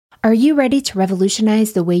Are you ready to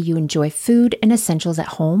revolutionize the way you enjoy food and essentials at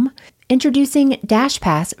home? Introducing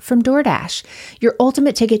DashPass from DoorDash, your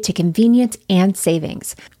ultimate ticket to convenience and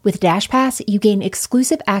savings. With DashPass, you gain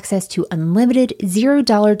exclusive access to unlimited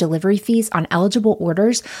 $0 delivery fees on eligible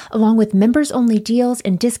orders, along with members-only deals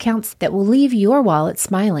and discounts that will leave your wallet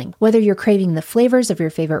smiling. Whether you're craving the flavors of your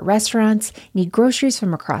favorite restaurants, need groceries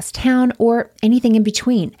from across town, or anything in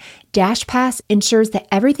between, DashPass ensures that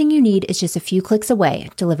everything you need is just a few clicks away,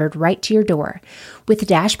 delivered right to your door. With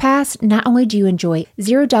DashPass, not only do you enjoy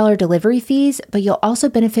 $0 delivery fees, but you'll also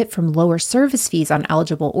benefit from lower service fees on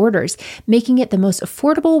eligible orders, making it the most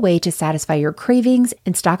affordable way to satisfy your cravings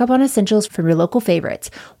and stock up on essentials from your local favorites.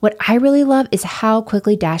 What I really love is how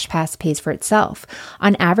quickly DashPass pays for itself.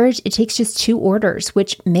 On average, it takes just 2 orders,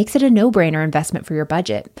 which makes it a no-brainer investment for your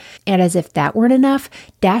budget. And as if that weren't enough,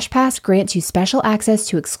 DashPass grants you special access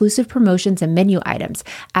to exclusive promotions and menu items,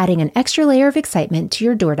 adding an extra layer of excitement to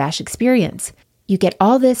your DoorDash experience. You get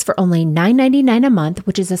all this for only $9.99 a month,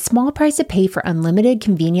 which is a small price to pay for unlimited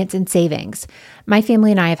convenience and savings. My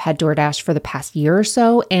family and I have had DoorDash for the past year or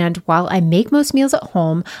so, and while I make most meals at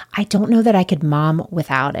home, I don't know that I could mom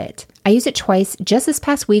without it. I used it twice just this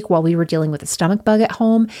past week while we were dealing with a stomach bug at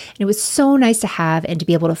home, and it was so nice to have and to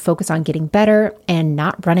be able to focus on getting better and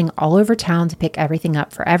not running all over town to pick everything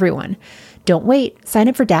up for everyone. Don't wait. Sign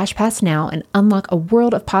up for DashPass now and unlock a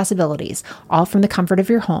world of possibilities, all from the comfort of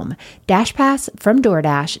your home. DashPass from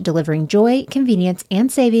DoorDash, delivering joy, convenience,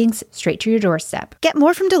 and savings straight to your doorstep. Get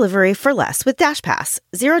more from delivery for less with DashPass.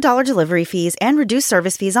 $0 delivery fees and reduced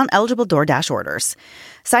service fees on eligible DoorDash orders.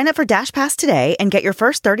 Sign up for DashPass today and get your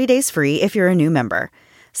first 30 days free if you're a new member.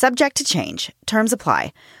 Subject to change. Terms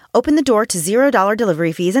apply. Open the door to $0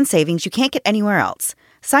 delivery fees and savings you can't get anywhere else.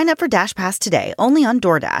 Sign up for DashPass today only on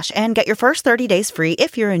DoorDash and get your first 30 days free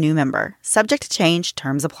if you're a new member. Subject to change.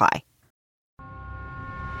 Terms apply.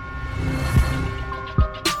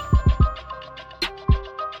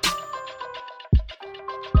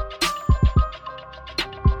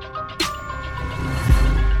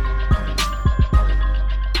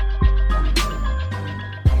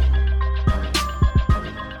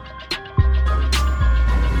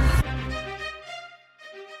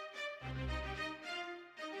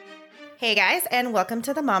 Hey guys, and welcome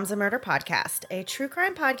to the Moms of Murder podcast, a true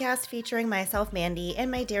crime podcast featuring myself, Mandy,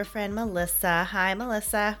 and my dear friend, Melissa. Hi,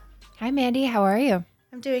 Melissa. Hi, Mandy. How are you?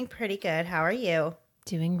 I'm doing pretty good. How are you?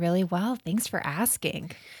 Doing really well. Thanks for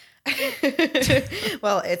asking.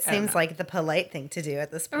 Well, it seems like the polite thing to do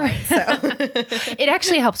at this point. So It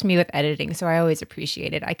actually helps me with editing, so I always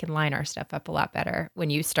appreciate it. I can line our stuff up a lot better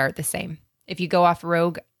when you start the same. If you go off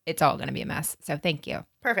rogue, it's all going to be a mess. So thank you.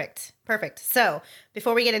 Perfect. So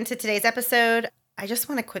before we get into today's episode, I just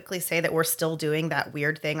want to quickly say that we're still doing that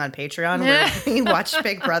weird thing on Patreon where we watch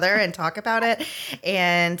Big Brother and talk about it.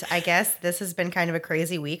 And I guess this has been kind of a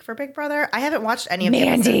crazy week for Big Brother. I haven't watched any of the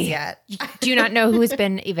episodes yet. Do you not know who has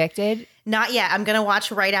been evicted? Not yet. I'm going to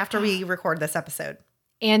watch right after we record this episode.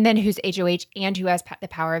 And then who's HOH and who has the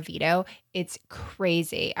power of veto. It's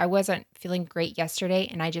crazy. I wasn't feeling great yesterday,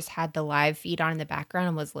 and I just had the live feed on in the background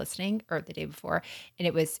and was listening, or the day before, and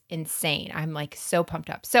it was insane. I'm like so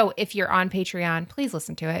pumped up. So if you're on Patreon, please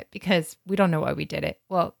listen to it because we don't know why we did it.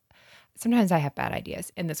 Well, sometimes I have bad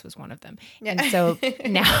ideas, and this was one of them. Yeah. And so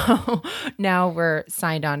now we're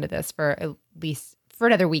signed on to this for at least for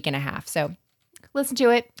another week and a half. So listen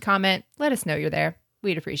to it, comment, let us know you're there.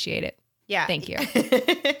 We'd appreciate it. Yeah. Thank you.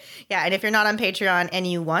 Yeah. And if you're not on Patreon and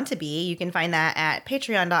you want to be, you can find that at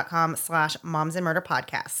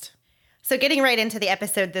patreon.com/momsandmurderpodcast. So getting right into the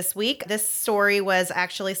episode this week, this story was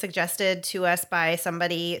actually suggested to us by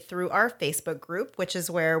somebody through our Facebook group, which is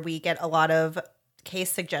where we get a lot of case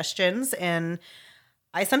suggestions. And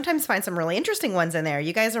I sometimes find some really interesting ones in there.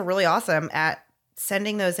 You guys are really awesome at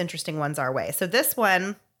sending those interesting ones our way. So this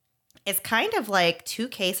one is kind of like 2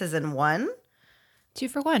 cases in one. 2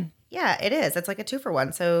 for 1. Yeah, it is. It's like a 2 for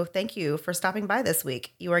 1. So thank you for stopping by this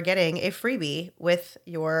week. You are getting a freebie with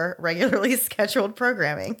your regularly scheduled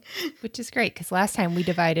programming. Which is great because last time we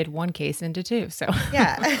divided 1 case into 2. So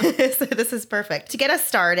yeah, so this is perfect. To get us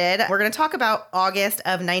started, we're going to talk about August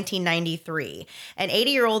of 1993. An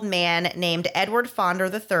 80-year-old man named Edward Fonder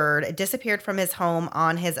III disappeared from his home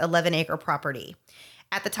on his 11-acre property.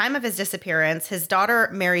 At the time of his disappearance, his daughter,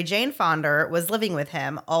 Mary Jane Fonder, was living with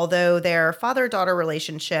him, although their father-daughter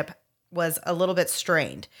relationship was a little bit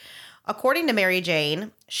strained. According to Mary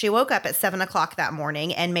Jane, she woke up at 7 o'clock that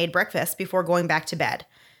morning and made breakfast before going back to bed.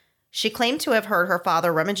 She claimed to have heard her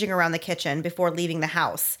father rummaging around the kitchen before leaving the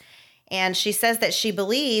house. And she says that she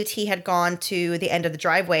believed he had gone to the end of the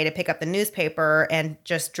driveway to pick up the newspaper and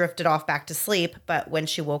just drifted off back to sleep. But when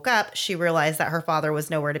she woke up, she realized that her father was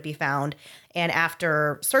nowhere to be found. And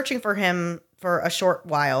after searching for him for a short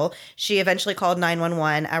while, she eventually called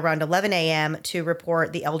 911 around 11 a.m. to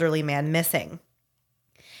report the elderly man missing.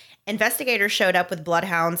 Investigators showed up with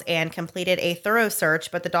bloodhounds and completed a thorough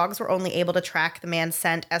search, but the dogs were only able to track the man's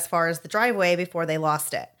scent as far as the driveway before they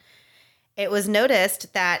lost it. It was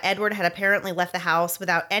noticed that Edward had apparently left the house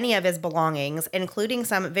without any of his belongings, including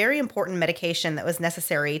some very important medication that was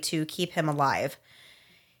necessary to keep him alive.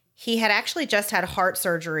 He had actually just had heart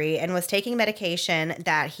surgery and was taking medication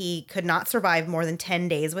that he could not survive more than 10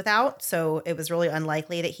 days without, so it was really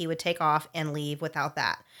unlikely that he would take off and leave without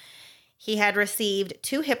that. He had received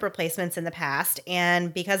 2 hip replacements in the past,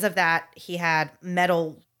 and because of that, he had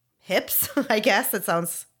metal hips, I guess. It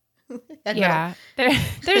sounds... Yeah,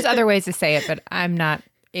 there's other ways to say it, but I'm not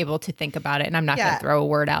able to think about it, and I'm not going to throw a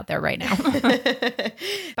word out there right now.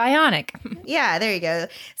 Bionic. Yeah, there you go.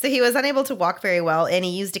 So he was unable to walk very well, and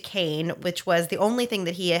he used a cane, which was the only thing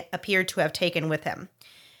that he appeared to have taken with him.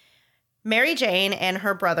 Mary Jane and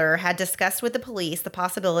her brother had discussed with the police the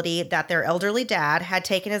possibility that their elderly dad had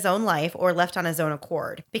taken his own life or left on his own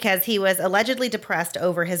accord because he was allegedly depressed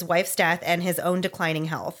over his wife's death and his own declining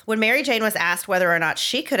health. When Mary Jane was asked whether or not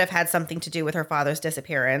she could have had something to do with her father's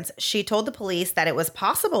disappearance, she told the police that it was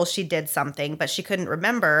possible she did something, but she couldn't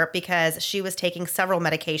remember because she was taking several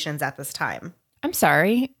medications at this time. I'm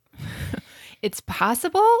sorry. It's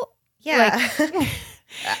possible? Yeah.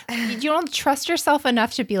 You don't trust yourself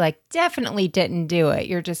enough to be like, definitely didn't do it.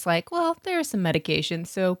 You're just like, well, there's some medication,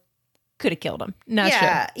 so could have killed him. Not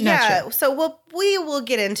sure. So we will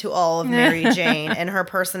get into all of Mary Jane and her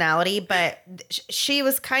personality, but she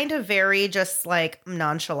was kind of very just like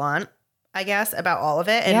nonchalant, I guess, about all of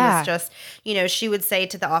it. And it was just, she would say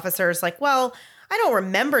to the officers like, well, I don't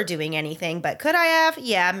remember doing anything, but could I have?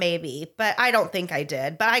 Yeah, maybe. But I don't think I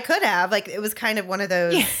did. But I could have. Like, it was kind of one of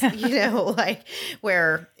those, like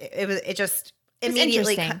where it just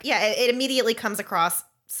immediately, it immediately comes across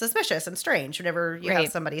suspicious and strange whenever you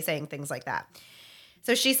have somebody saying things like that.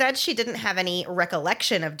 So she said she didn't have any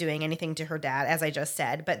recollection of doing anything to her dad, as I just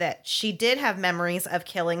said, but that she did have memories of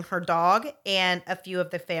killing her dog and a few of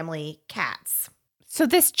the family cats. So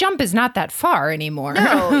this jump is not that far anymore.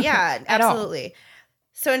 No, yeah, absolutely.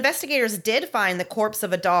 So investigators did find the corpse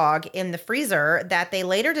of a dog in the freezer that they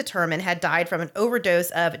later determined had died from an overdose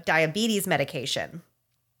of diabetes medication.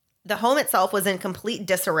 The home itself was in complete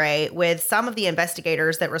disarray, with some of the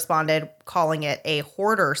investigators that responded calling it a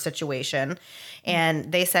hoarder situation.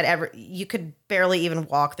 And they said you could barely even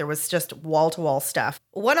walk. There was just wall-to-wall stuff.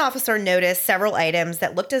 One officer noticed several items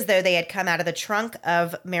that looked as though they had come out of the trunk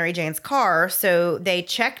of Mary Jane's car. So they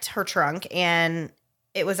checked her trunk, and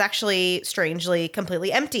it was actually, strangely,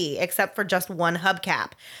 completely empty, except for just one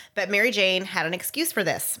hubcap. But Mary Jane had an excuse for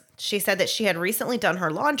this. She said that she had recently done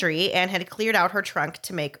her laundry and had cleared out her trunk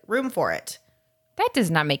to make room for it. That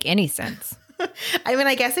does not make any sense. I mean,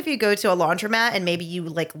 I guess if you go to a laundromat and maybe you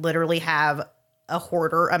like literally have a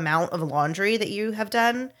hoarder amount of laundry that you have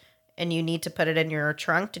done and you need to put it in your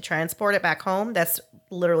trunk to transport it back home, that's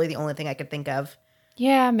literally the only thing I could think of.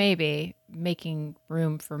 Yeah, maybe making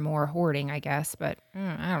room for more hoarding, I guess, but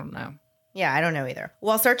I don't know. Yeah, I don't know either.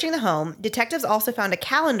 While searching the home, detectives also found a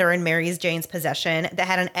calendar in Mary Jane's possession that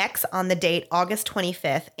had an X on the date August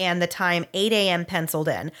 25th and the time 8 a.m. penciled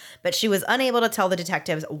in, but she was unable to tell the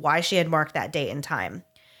detectives why she had marked that date and time.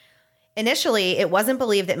 Initially, it wasn't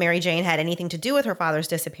believed that Mary Jane had anything to do with her father's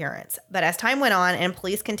disappearance, but as time went on and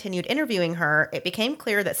police continued interviewing her, it became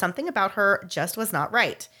clear that something about her just was not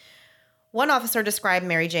right. One officer described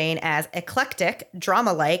Mary Jane as eclectic,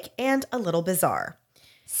 drama-like, and a little bizarre.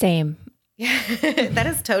 Same. That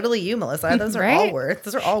is totally you, Melissa. Those are all words.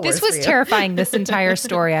 Those are all words. This was terrifying. This entire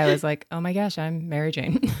story, I was like, oh my gosh, I'm Mary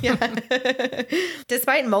Jane. Yeah.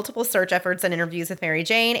 Despite multiple search efforts and interviews with Mary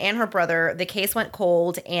Jane and her brother, the case went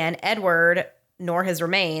cold, and Edward, nor his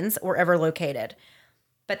remains, were ever located.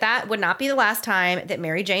 But that would not be the last time that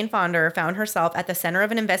Mary Jane Fonder found herself at the center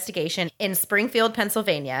of an investigation in Springfield,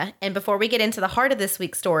 Pennsylvania. And before we get into the heart of this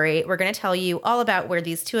week's story, we're going to tell you all about where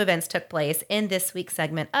these two events took place in this week's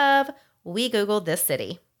segment of We Googled This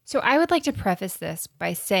City. So I would like to preface this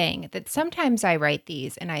by saying that sometimes I write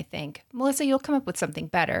these and I think, Melissa, you'll come up with something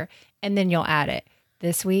better, and then you'll add it.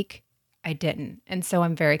 This week, I didn't. And so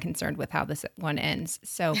I'm very concerned with how this one ends.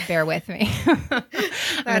 So bear with me. I'm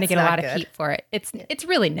going to get a lot of heat for it. It's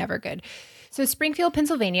really never good. So Springfield,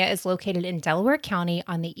 Pennsylvania is located in Delaware County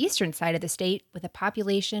on the eastern side of the state with a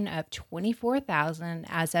population of 24,000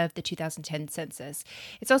 as of the 2010 census.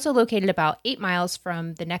 It's also located about 8 miles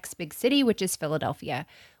from the next big city, which is Philadelphia.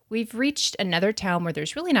 We've reached another town where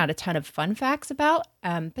there's really not a ton of fun facts about,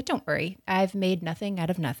 but don't worry, I've made nothing out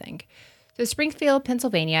of nothing. So Springfield,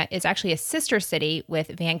 Pennsylvania is actually a sister city with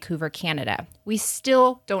Vancouver, Canada. We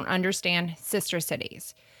still don't understand sister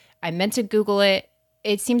cities. I meant to Google it.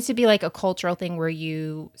 It seems to be like a cultural thing where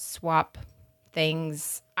you swap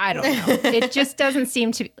things. I don't know. It just doesn't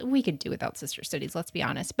seem to be. We could do without sister cities, let's be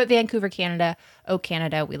honest. But Vancouver, Canada, oh,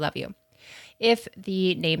 Canada, we love you. If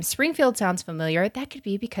the name Springfield sounds familiar, that could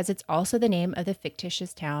be because it's also the name of the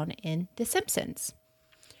fictitious town in The Simpsons.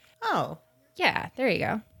 Oh. Yeah, there you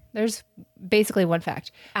go. There's basically one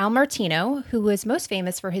fact. Al Martino, who was most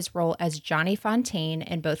famous for his role as Johnny Fontaine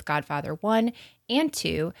in both Godfather 1 and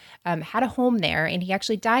 2, had a home there, and he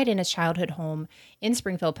actually died in his childhood home in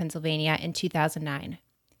Springfield, Pennsylvania in 2009.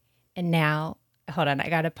 And now, hold on, I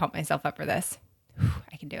got to pump myself up for this.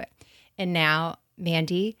 I can do it. And now,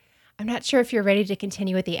 Mandy, I'm not sure if you're ready to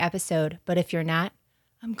continue with the episode, but if you're not,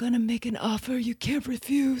 I'm going to make an offer you can't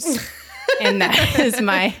refuse. And that is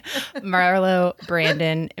my Marlo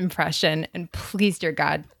Brandon impression. And please, dear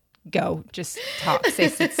God, go. Just talk.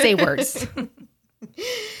 Say words.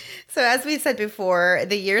 So as we said before,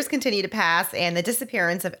 the years continue to pass, and the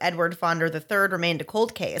disappearance of Edward Fonder III remained a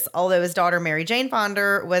cold case, although his daughter Mary Jane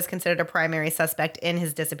Fonder was considered a primary suspect in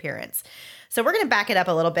his disappearance. So we're going to back it up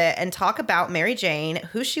a little bit and talk about Mary Jane,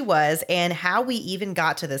 who she was, and how we even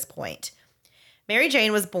got to this point. Mary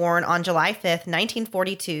Jane was born on July 5th,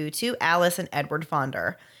 1942, to Alice and Edward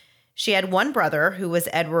Fonder. She had one brother, who was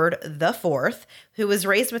Edward IV, who was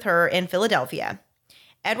raised with her in Philadelphia.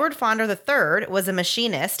 Edward Fonder III was a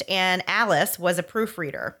machinist, and Alice was a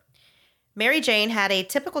proofreader. Mary Jane had a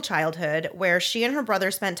typical childhood where she and her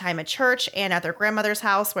brother spent time at church and at their grandmother's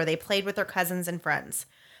house where they played with their cousins and friends.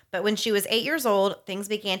 But when she was 8 years old, things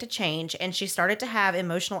began to change, and she started to have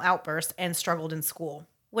emotional outbursts and struggled in school.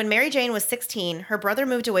 When Mary Jane was 16, her brother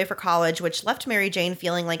moved away for college, which left Mary Jane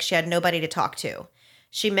feeling like she had nobody to talk to.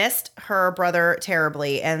 She missed her brother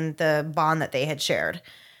terribly and the bond that they had shared.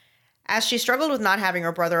 As she struggled with not having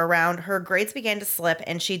her brother around, her grades began to slip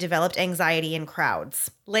and she developed anxiety in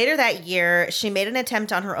crowds. Later that year, she made an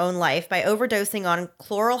attempt on her own life by overdosing on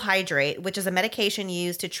chloral hydrate, which is a medication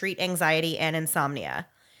used to treat anxiety and insomnia.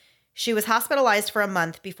 She was hospitalized for a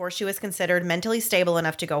month before she was considered mentally stable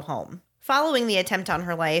enough to go home. Following the attempt on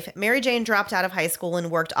her life, Mary Jane dropped out of high school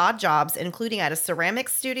and worked odd jobs, including at a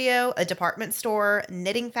ceramics studio, a department store,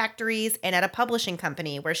 knitting factories, and at a publishing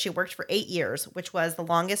company where she worked for 8 years, which was the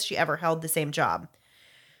longest she ever held the same job.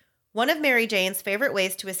 One of Mary Jane's favorite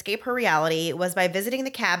ways to escape her reality was by visiting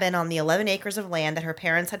the cabin on the 11 acres of land that her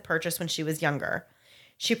parents had purchased when she was younger.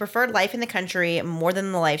 She preferred life in the country more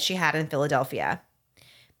than the life she had in Philadelphia.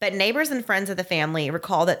 But neighbors and friends of the family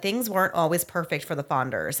recall that things weren't always perfect for the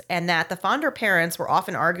Fonders, and that the Fonder parents were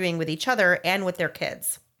often arguing with each other and with their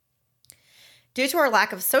kids. Due to her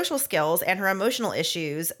lack of social skills and her emotional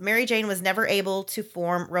issues, Mary Jane was never able to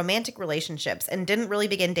form romantic relationships and didn't really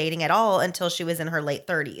begin dating at all until she was in her late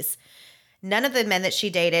 30s. None of the men that she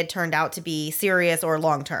dated turned out to be serious or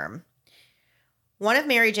long-term. One of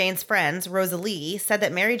Mary Jane's friends, Rosalie, said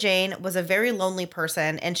that Mary Jane was a very lonely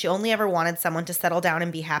person and she only ever wanted someone to settle down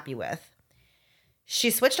and be happy with.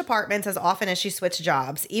 She switched apartments as often as she switched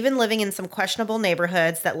jobs, even living in some questionable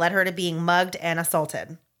neighborhoods that led her to being mugged and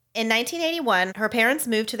assaulted. In 1981, her parents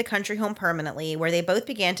moved to the country home permanently, where they both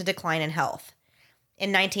began to decline in health.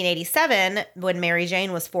 In 1987, when Mary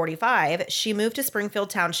Jane was 45, she moved to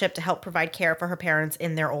Springfield Township to help provide care for her parents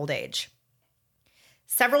in their old age.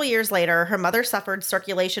 Several years later, her mother suffered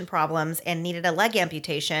circulation problems and needed a leg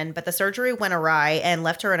amputation, but the surgery went awry and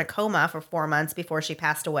left her in a coma for 4 months before she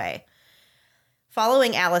passed away.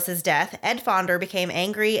 Following Alice's death, Ed Fonder became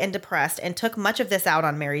angry and depressed and took much of this out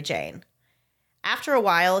on Mary Jane. After a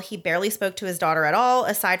while, he barely spoke to his daughter at all,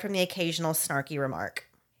 aside from the occasional snarky remark.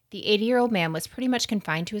 The 80-year-old man was pretty much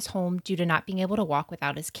confined to his home due to not being able to walk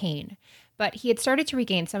without his cane, but he had started to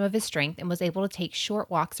regain some of his strength and was able to take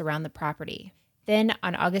short walks around the property. Then,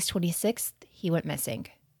 on August 26th, he went missing.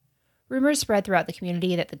 Rumors spread throughout the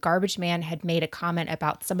community that the garbage man had made a comment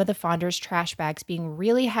about some of the Fonders' trash bags being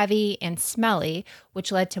really heavy and smelly,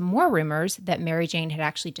 which led to more rumors that Mary Jane had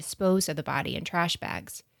actually disposed of the body in trash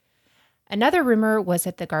bags. Another rumor was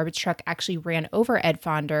that the garbage truck actually ran over Ed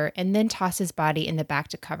Fonder and then tossed his body in the back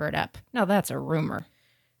to cover it up. Now, that's a rumor.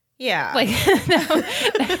 Yeah.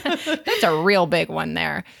 That's a real big one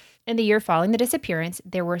there. In the year following the disappearance,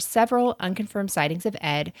 there were several unconfirmed sightings of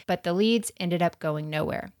Ed, but the leads ended up going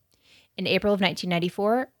nowhere. In April of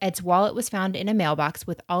 1994, Ed's wallet was found in a mailbox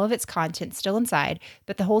with all of its contents still inside,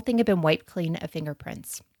 but the whole thing had been wiped clean of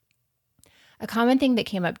fingerprints. A common thing that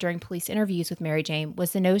came up during police interviews with Mary Jane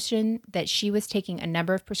was the notion that she was taking a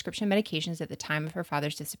number of prescription medications at the time of her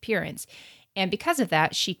father's disappearance, and because of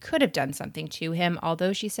that, she could have done something to him,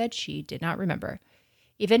 although she said she did not remember.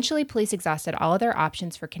 Eventually, police exhausted all of their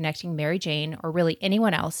options for connecting Mary Jane, or really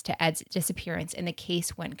anyone else, to Ed's disappearance, and the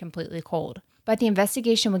case went completely cold. But the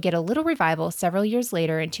investigation would get a little revival several years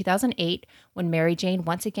later in 2008 when Mary Jane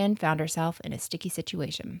once again found herself in a sticky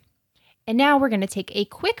situation. And now we're going to take a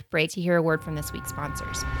quick break to hear a word from this week's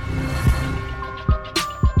sponsors.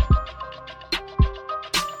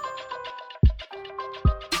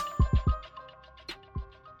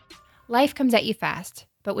 Life comes at you fast,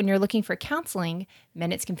 but when you're looking for counseling,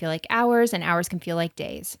 minutes can feel like hours and hours can feel like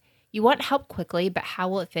days. You want help quickly, but how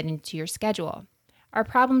will it fit into your schedule? Our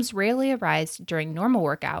problems rarely arise during normal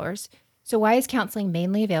work hours, so why is counseling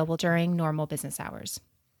mainly available during normal business hours?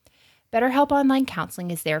 BetterHelp Online Counseling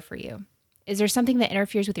is there for you. Is there something that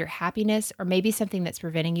interferes with your happiness or maybe something that's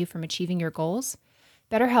preventing you from achieving your goals?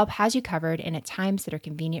 BetterHelp has you covered and at times that are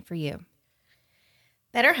convenient for you.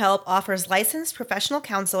 BetterHelp offers licensed professional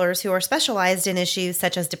counselors who are specialized in issues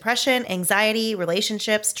such as depression, anxiety,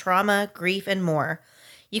 relationships, trauma, grief, and more.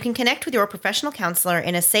 You can connect with your professional counselor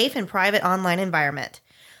in a safe and private online environment.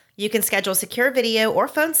 You can schedule secure video or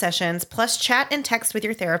phone sessions, plus chat and text with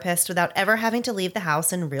your therapist without ever having to leave the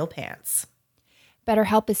house in real pants.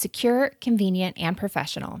 BetterHelp is secure, convenient, and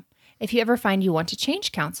professional. If you ever find you want to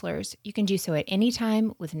change counselors, you can do so at any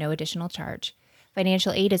time with no additional charge.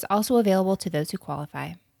 Financial aid is also available to those who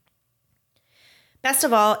qualify. Best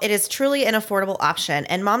of all, it is truly an affordable option,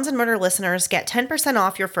 and Moms and Murder listeners get 10%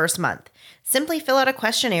 off your first month. Simply fill out a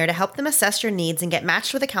questionnaire to help them assess your needs and get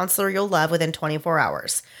matched with a counselor you'll love within 24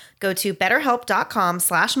 hours. Go to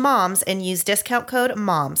betterhelp.com/moms and use discount code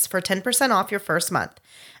MOMS for 10% off your first month.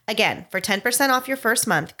 Again, for 10% off your first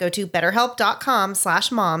month, go to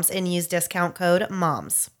betterhelp.com/moms and use discount code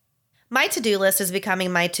MOMS. My to-do list is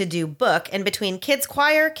becoming my to-do book, and between kids'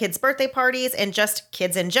 choir, kids' birthday parties, and just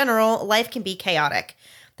kids in general, life can be chaotic.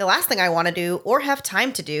 The last thing I want to do, or have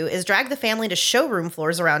time to do, is drag the family to showroom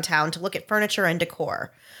floors around town to look at furniture and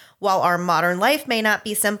decor. While our modern life may not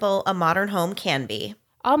be simple, a modern home can be.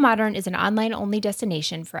 All Modern is an online-only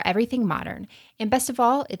destination for everything modern, and best of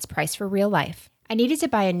all, it's priced for real life. I needed to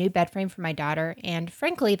buy a new bed frame for my daughter, and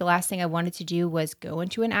frankly, the last thing I wanted to do was go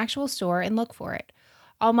into an actual store and look for it.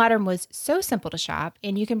 All Modern was so simple to shop,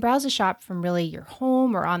 and you can browse a shop from really your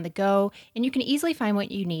home or on the go, and you can easily find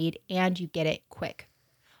what you need, and you get it quick.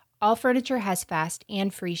 All furniture has fast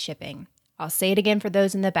and free shipping. I'll say it again for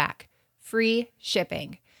those in the back. Free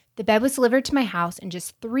shipping. The bed was delivered to my house in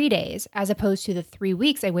just 3 days, as opposed to the 3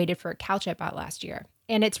 weeks I waited for a couch I bought last year.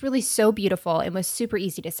 And it's really so beautiful and was super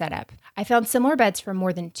easy to set up. I found similar beds for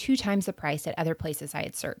more than 2 times the price at other places I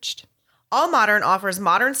had searched. All Modern offers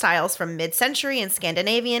modern styles from mid-century and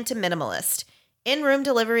Scandinavian to minimalist. In-room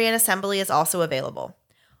delivery and assembly is also available.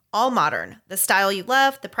 All Modern, the style you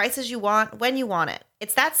love, the prices you want, when you want it.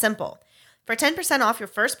 It's that simple. For 10% off your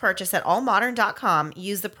first purchase at allmodern.com,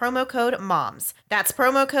 use the promo code MOMS. That's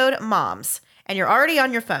promo code MOMS. And you're already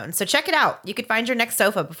on your phone, so check it out. You could find your next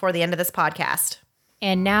sofa before the end of this podcast.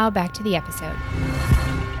 And now back to the episode.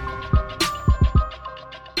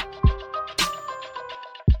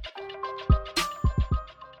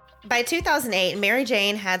 By 2008, Mary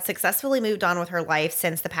Jane had successfully moved on with her life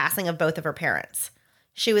since the passing of both of her parents.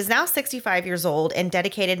 She was now 65 years old and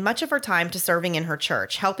dedicated much of her time to serving in her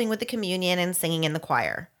church, helping with the communion and singing in the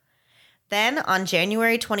choir. Then, on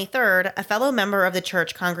January 23rd, a fellow member of the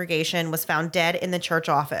church congregation was found dead in the church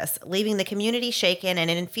office, leaving the community shaken and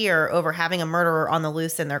in fear over having a murderer on the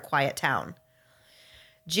loose in their quiet town.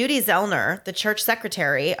 Judy Zellner, the church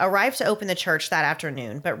secretary, arrived to open the church that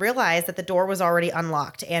afternoon, but realized that the door was already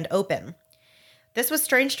unlocked and open. This was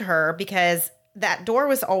strange to her because that door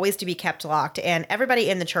was always to be kept locked, and everybody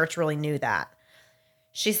in the church really knew that.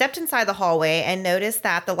 She stepped inside the hallway and noticed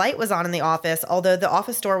that the light was on in the office, although the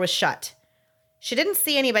office door was shut. She didn't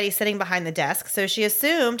see anybody sitting behind the desk, so she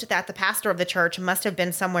assumed that the pastor of the church must have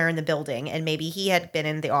been somewhere in the building, and maybe he had been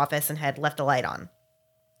in the office and had left a light on.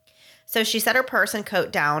 So she set her purse and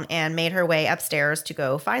coat down and made her way upstairs to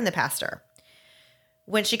go find the pastor.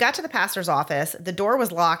 When she got to the pastor's office, the door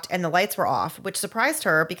was locked and the lights were off, which surprised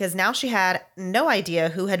her because now she had no idea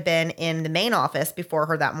who had been in the main office before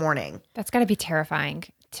her that morning. That's got to be terrifying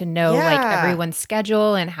to know like everyone's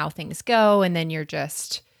schedule and how things go, and then you're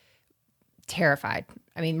just terrified.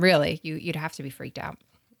 I mean, really, you'd have to be freaked out.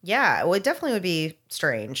 Yeah, well, it definitely would be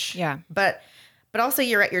strange. Yeah. But But also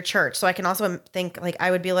you're at your church. So I can also think like,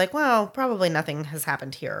 I would be like, well, probably nothing has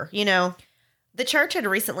happened here, you know? The church had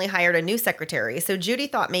recently hired a new secretary, so Judy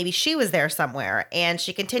thought maybe she was there somewhere, and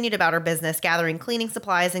she continued about her business, gathering cleaning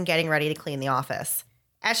supplies and getting ready to clean the office.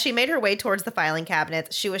 As she made her way towards the filing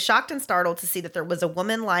cabinets, she was shocked and startled to see that there was a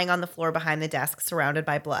woman lying on the floor behind the desk, surrounded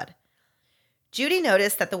by blood. Judy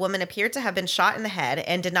noticed that the woman appeared to have been shot in the head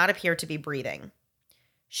and did not appear to be breathing.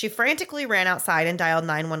 She frantically ran outside and dialed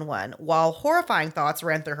 911, while horrifying thoughts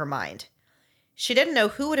ran through her mind. She didn't know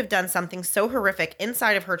who would have done something so horrific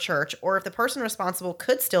inside of her church, or if the person responsible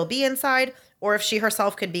could still be inside, or if she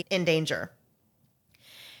herself could be in danger.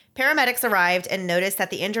 Paramedics arrived and noticed that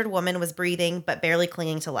the injured woman was breathing but barely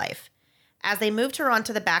clinging to life. As they moved her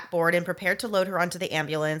onto the backboard and prepared to load her onto the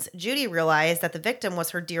ambulance, Judy realized that the victim was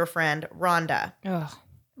her dear friend, Rhonda. Ugh.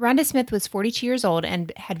 Rhonda Smith was 42 years old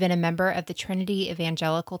and had been a member of the Trinity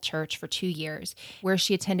Evangelical Church for 2 years, where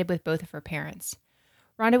she attended with both of her parents.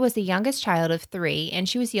 Rhonda was the youngest child of 3, and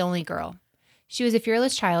she was the only girl. She was a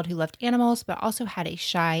fearless child who loved animals, but also had a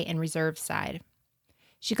shy and reserved side.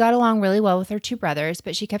 She got along really well with her 2 brothers,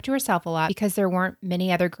 but she kept to herself a lot because there weren't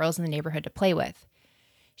many other girls in the neighborhood to play with.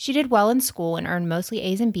 She did well in school and earned mostly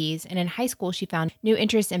A's and B's, and in high school she found new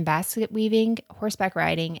interests in basket weaving, horseback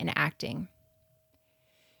riding, and acting.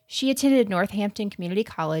 She attended Northampton Community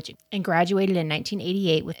College and graduated in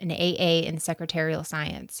 1988 with an AA in secretarial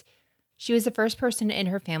science. She was the first person in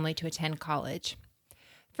her family to attend college.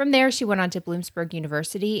 From there, she went on to Bloomsburg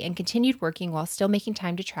University and continued working while still making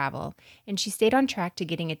time to travel, and she stayed on track to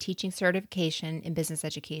getting a teaching certification in business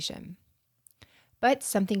education. But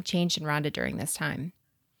something changed in Rhonda during this time.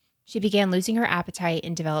 She began losing her appetite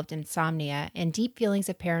and developed insomnia and deep feelings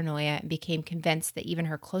of paranoia and became convinced that even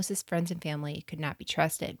her closest friends and family could not be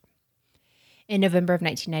trusted. In November of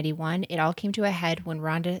 1991, it all came to a head when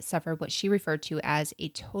Rhonda suffered what she referred to as a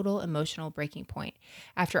total emotional breaking point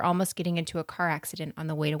after almost getting into a car accident on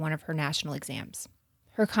the way to one of her national exams.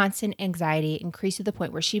 Her constant anxiety increased to the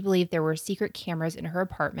point where she believed there were secret cameras in her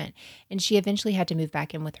apartment, and she eventually had to move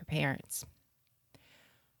back in with her parents.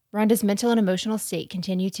 Rhonda's mental and emotional state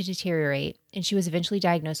continued to deteriorate, and she was eventually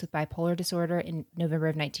diagnosed with bipolar disorder in November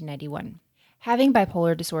of 1991. Having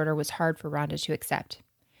bipolar disorder was hard for Rhonda to accept.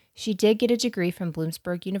 She did get a degree from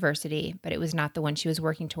Bloomsburg University, but it was not the one she was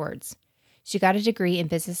working towards. She got a degree in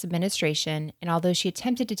business administration, and although she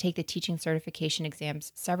attempted to take the teaching certification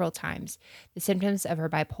exams several times, the symptoms of her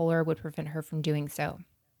bipolar would prevent her from doing so.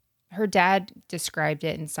 Her dad described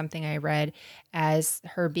it in something I read as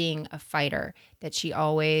her being a fighter, that she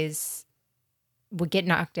always would get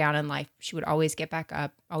knocked down in life. She would always get back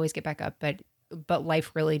up, but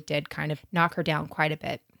life really did kind of knock her down quite a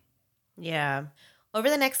bit. Yeah. Over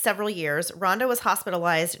the next several years, Rhonda was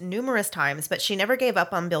hospitalized numerous times, but she never gave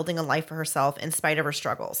up on building a life for herself in spite of her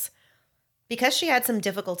struggles. Because she had some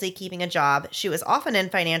difficulty keeping a job, she was often in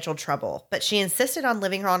financial trouble, but she insisted on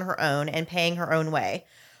living on her own and paying her own way,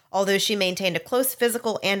 although she maintained a close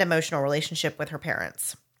physical and emotional relationship with her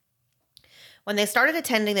parents. When they started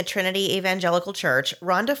attending the Trinity Evangelical Church,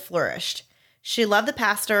 Rhonda flourished. She loved the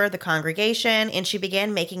pastor, the congregation, and she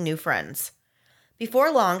began making new friends.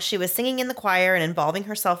 Before long, she was singing in the choir and involving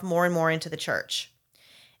herself more and more into the church.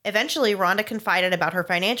 Eventually, Rhonda confided about her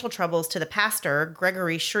financial troubles to the pastor,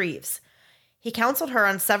 Gregory Shreves. He counseled her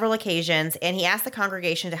on several occasions, and he asked the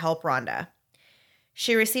congregation to help Rhonda.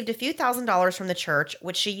 She received a few $1,000s from the church,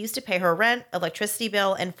 which she used to pay her rent, electricity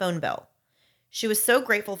bill, and phone bill. She was so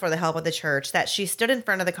grateful for the help of the church that she stood in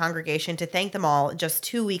front of the congregation to thank them all just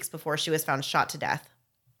 2 weeks before she was found shot to death.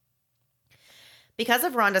 Because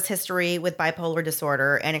of Rhonda's history with bipolar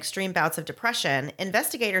disorder and extreme bouts of depression,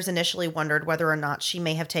 investigators initially wondered whether or not she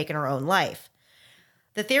may have taken her own life.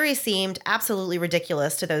 The theory seemed absolutely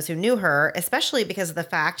ridiculous to those who knew her, especially because of the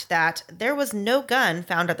fact that there was no gun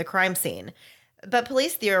found at the crime scene. But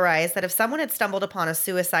police theorized that if someone had stumbled upon a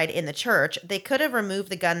suicide in the church, they could have removed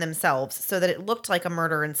the gun themselves so that it looked like a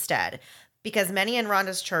murder instead, because many in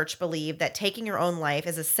Rhonda's church believed that taking your own life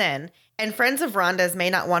is a sin, and friends of Rhonda's may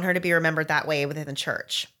not want her to be remembered that way within the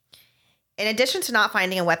church. In addition to not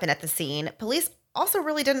finding a weapon at the scene, police also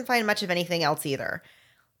really didn't find much of anything else either.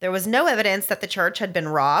 There was no evidence that the church had been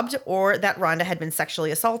robbed or that Rhonda had been sexually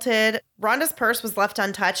assaulted. Rhonda's purse was left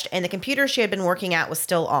untouched, and the computer she had been working at was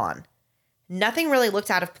still on. Nothing really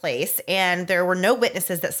looked out of place, and there were no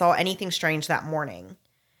witnesses that saw anything strange that morning.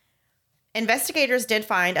 Investigators did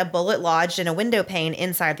find a bullet lodged in a window pane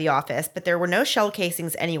inside the office, but there were no shell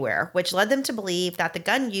casings anywhere, which led them to believe that the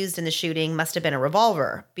gun used in the shooting must have been a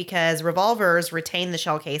revolver, because revolvers retain the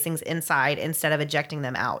shell casings inside instead of ejecting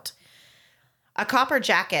them out. A copper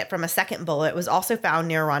jacket from a second bullet was also found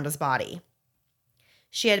near Rhonda's body.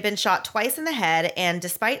 She had been shot twice in the head, and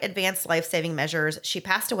despite advanced life-saving measures, she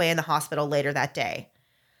passed away in the hospital later that day.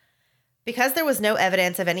 Because there was no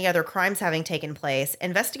evidence of any other crimes having taken place,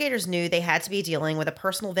 investigators knew they had to be dealing with a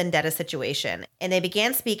personal vendetta situation, and they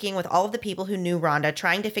began speaking with all of the people who knew Rhonda,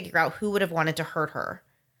 trying to figure out who would have wanted to hurt her.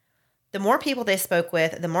 The more people they spoke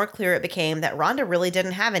with, the more clear it became that Rhonda really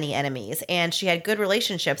didn't have any enemies, and she had good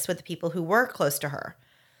relationships with the people who were close to her.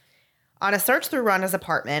 On a search through Rhonda's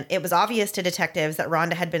apartment, it was obvious to detectives that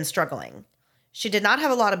Rhonda had been struggling. She did not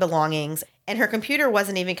have a lot of belongings, and her computer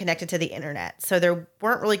wasn't even connected to the internet, so they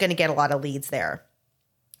weren't really going to get a lot of leads there.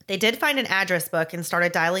 They did find an address book and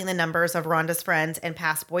started dialing the numbers of Rhonda's friends and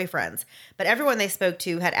past boyfriends, but everyone they spoke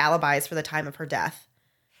to had alibis for the time of her death.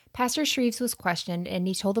 Pastor Shreves was questioned, and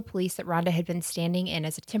he told the police that Rhonda had been standing in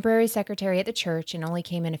as a temporary secretary at the church and only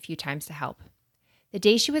came in a few times to help. The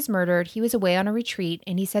day she was murdered, he was away on a retreat,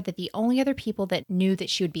 and he said that the only other people that knew that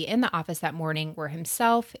she would be in the office that morning were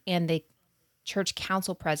himself and the church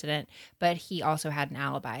council president, but he also had an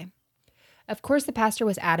alibi. Of course, the pastor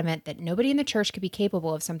was adamant that nobody in the church could be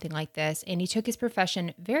capable of something like this, and he took his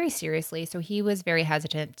profession very seriously, so he was very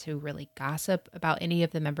hesitant to really gossip about any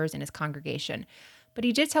of the members in his congregation. But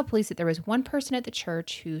he did tell police that there was one person at the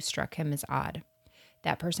church who struck him as odd.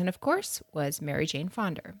 That person, of course, was Mary Jane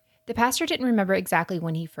Fonder. The pastor didn't remember exactly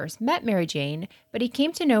when he first met Mary Jane, but he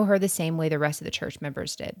came to know her the same way the rest of the church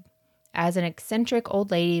members did. As an eccentric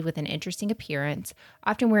old lady with an interesting appearance,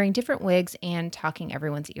 often wearing different wigs and talking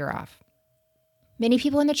everyone's ear off. Many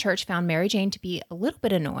people in the church found Mary Jane to be a little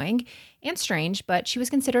bit annoying and strange, but she was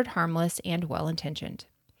considered harmless and well-intentioned.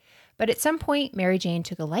 But at some point, Mary Jane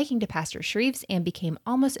took a liking to Pastor Shreves and became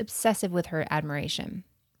almost obsessive with her admiration.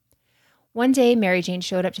 One day, Mary Jane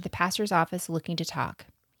showed up to the pastor's office looking to talk.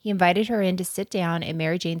 He invited her in to sit down, and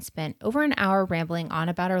Mary Jane spent over an hour rambling on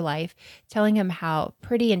about her life, telling him how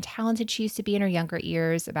pretty and talented she used to be in her younger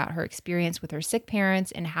years, about her experience with her sick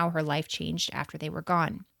parents, and how her life changed after they were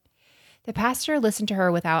gone. The pastor listened to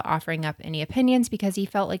her without offering up any opinions because he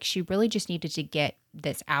felt like she really just needed to get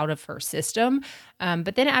this out of her system.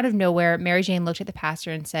 But then out of nowhere, Mary Jane looked at the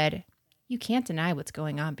pastor and said, "You can't deny what's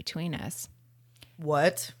going on between us."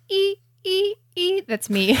 What?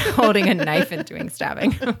 That's me holding a knife and doing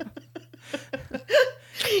stabbing.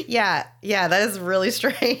 Yeah, that is really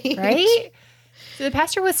strange. Right? So the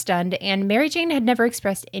pastor was stunned, and Mary Jane had never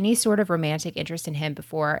expressed any sort of romantic interest in him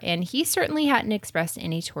before, and he certainly hadn't expressed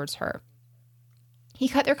any towards her. He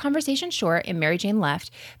cut their conversation short, and Mary Jane left,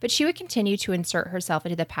 but she would continue to insert herself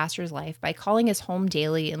into the pastor's life by calling his home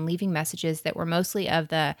daily and leaving messages that were mostly of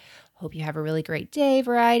the "hope you have a really great day"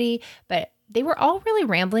 variety, but they were all really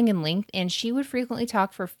rambling in length, and she would frequently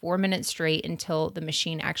talk for 4 minutes straight until the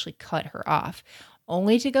machine actually cut her off,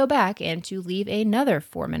 only to go back and to leave another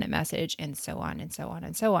 4-minute message, and so on and so on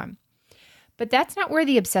and so on. But that's not where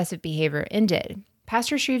the obsessive behavior ended.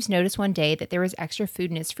 Pastor Shreves noticed one day that there was extra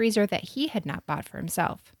food in his freezer that he had not bought for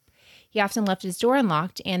himself. He often left his door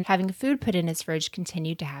unlocked, and having food put in his fridge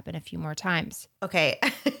continued to happen a few more times. Okay.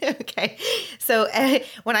 Okay. So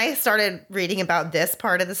when I started reading about this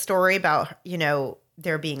part of the story about,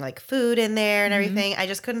 there being like food in there and everything, I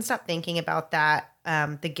just couldn't stop thinking about that.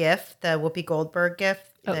 The GIF, the Whoopi Goldberg GIF.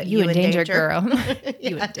 Oh, you in danger, girl.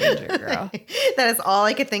 You in danger, girl. That is all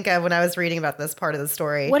I could think of when I was reading about this part of the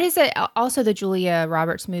story. What is it? Also, the Julia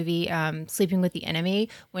Roberts movie, Sleeping with the Enemy,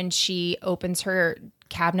 when she opens her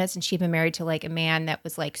cabinets and she'd been married to like a man that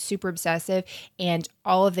was like super obsessive, and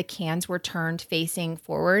all of the cans were turned facing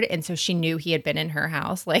forward, and so she knew he had been in her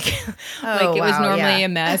house, like like it was normally a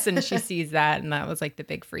mess, and she sees that, and that was like the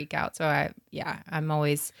big freak out. So I'm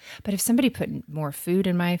always, but if somebody put more food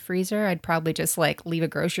in my freezer, I'd probably just like leave a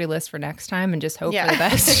grocery list for next time and just hope for the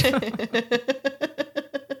best.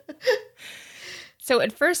 So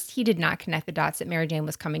at first, he did not connect the dots that Mary Jane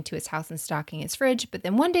was coming to his house and stocking his fridge, but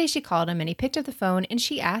then one day she called him and he picked up the phone and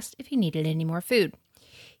she asked if he needed any more food.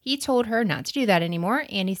 He told her not to do that anymore,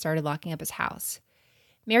 and he started locking up his house.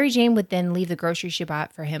 Mary Jane would then leave the groceries she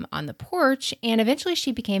bought for him on the porch, and eventually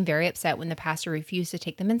she became very upset when the pastor refused to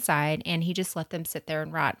take them inside, and he just let them sit there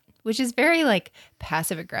and rot, which is very like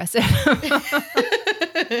passive aggressive.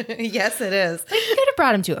 Yes, it is. Like, you could have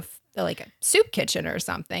brought him to a soup kitchen or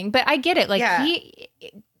something, but I get it. Like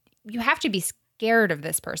you have to be scared of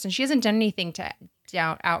this person. She hasn't done anything to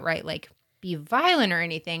outright like be violent or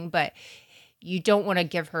anything, but you don't want to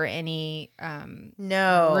give her any room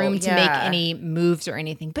to make any moves or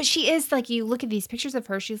anything. But she is like, you look at these pictures of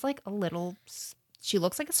her, she's like she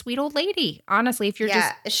looks like a sweet old lady. Honestly, if you're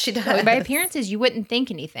she does. By appearances, you wouldn't think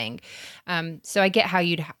anything. So I get how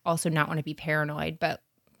you'd also not want to be paranoid, but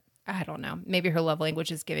I don't know. Maybe her love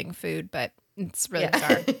language is giving food, but it's really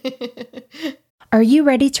bizarre. Are you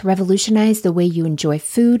ready to revolutionize the way you enjoy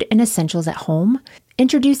food and essentials at home?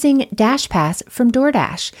 Introducing DashPass from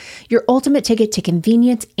DoorDash, your ultimate ticket to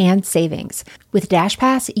convenience and savings. With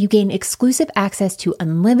DashPass, you gain exclusive access to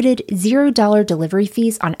unlimited $0 delivery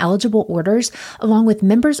fees on eligible orders, along with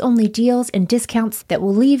members-only deals and discounts that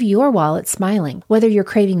will leave your wallet smiling. Whether you're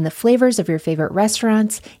craving the flavors of your favorite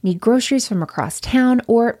restaurants, need groceries from across town,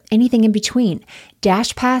 or anything in between,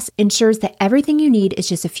 DashPass ensures that everything you need is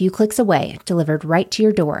just a few clicks away, delivered right to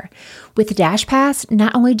your door. With DashPass,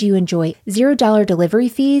 not only do you enjoy $0 delivery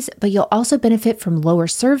fees, but you'll also benefit from lower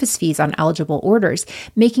service fees on eligible orders,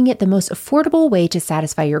 making it the most affordable way to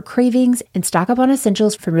satisfy your cravings and stock up on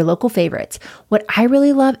essentials from your local favorites. What I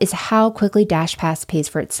really love is how quickly DashPass pays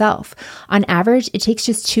for itself. On average, it takes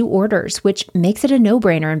just 2 orders, which makes it a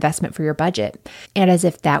no-brainer investment for your budget. And as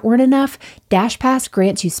if that weren't enough, DashPass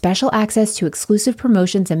grants you special access to exclusive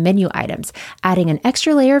promotions and menu items, adding an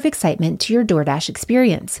extra layer of excitement to your DoorDash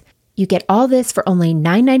experience. You get all this for only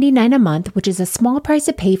 $9.99 a month, which is a small price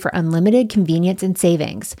to pay for unlimited convenience and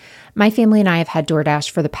savings. My family and I have had DoorDash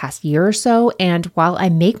for the past year or so, and while I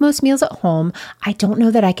make most meals at home, I don't know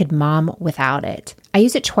that I could mom without it. I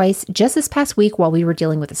used it twice just this past week while we were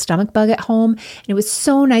dealing with a stomach bug at home, and it was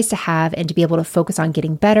so nice to have and to be able to focus on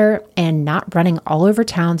getting better and not running all over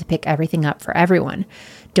town to pick everything up for everyone.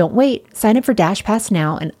 Don't wait. Sign up for DashPass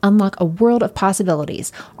now and unlock a world of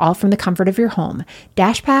possibilities, all from the comfort of your home.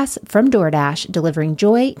 DashPass from DoorDash, delivering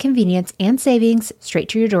joy, convenience, and savings straight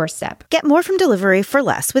to your doorstep. Get more from delivery for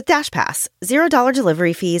less with DashPass. $0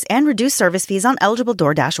 delivery fees and reduced service fees on eligible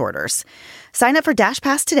DoorDash orders. Sign up for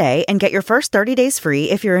DashPass today and get your first 30 days free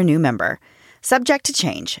if you're a new member. Subject to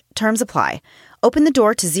change. Terms apply. Open the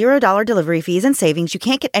door to $0 delivery fees and savings you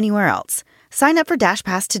can't get anywhere else. Sign up for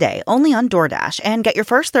DashPass today only on DoorDash and get your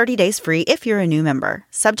first 30 days free if you're a new member.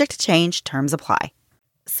 Subject to change. Terms apply.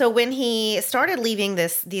 So when he started leaving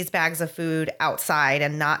these bags of food outside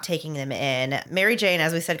and not taking them in, Mary Jane,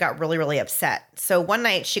 as we said, got really, really upset. So one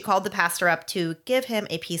night she called the pastor up to give him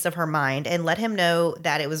a piece of her mind and let him know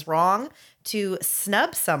that it was wrong to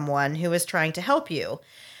snub someone who was trying to help you.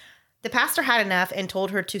 The pastor had enough and told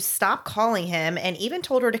her to stop calling him, and even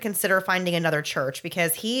told her to consider finding another church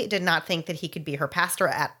because he did not think that he could be her pastor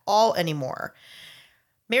at all anymore.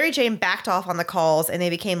 Mary Jane backed off on the calls and they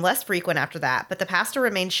became less frequent after that, but the pastor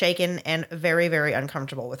remained shaken and very, very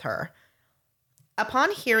uncomfortable with her.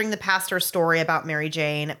 Upon hearing the pastor's story about Mary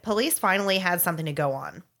Jane, police finally had something to go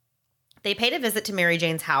on. They paid a visit to Mary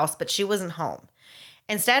Jane's house, but she wasn't home.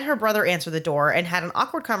 Instead, her brother answered the door and had an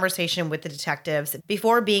awkward conversation with the detectives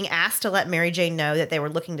before being asked to let Mary Jane know that they were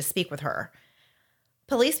looking to speak with her.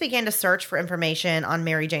 Police began to search for information on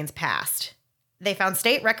Mary Jane's past. They found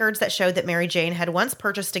state records that showed that Mary Jane had once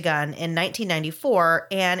purchased a gun in 1994,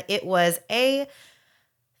 and it was a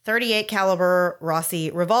 .38 caliber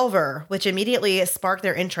Rossi revolver, which immediately sparked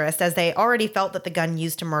their interest as they already felt that the gun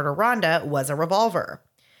used to murder Rhonda was a revolver.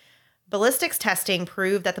 Ballistics testing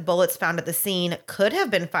proved that the bullets found at the scene could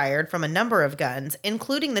have been fired from a number of guns,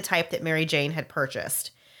 including the type that Mary Jane had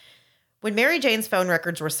purchased. When Mary Jane's phone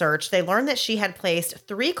records were searched, they learned that she had placed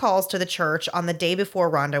 3 calls to the church on the day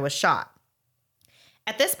before Rhonda was shot.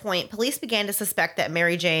 At this point, police began to suspect that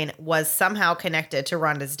Mary Jane was somehow connected to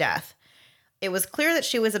Rhonda's death. It was clear that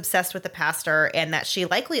she was obsessed with the pastor and that she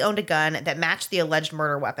likely owned a gun that matched the alleged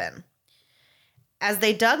murder weapon. As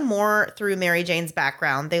they dug more through Mary Jane's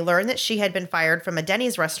background, they learned that she had been fired from a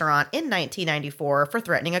Denny's restaurant in 1994 for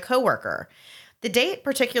threatening a coworker. The date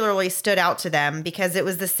particularly stood out to them because it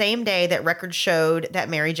was the same day that records showed that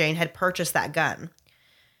Mary Jane had purchased that gun.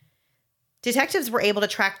 Detectives were able to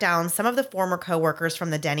track down some of the former coworkers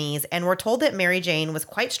from the Denny's and were told that Mary Jane was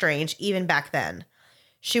quite strange even back then.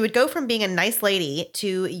 She would go from being a nice lady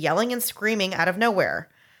to yelling and screaming out of nowhere.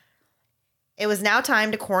 It was now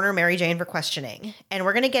time to corner Mary Jane for questioning, and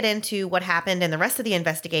we're going to get into what happened in the rest of the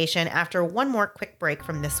investigation after one more quick break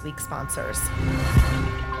from this week's sponsors.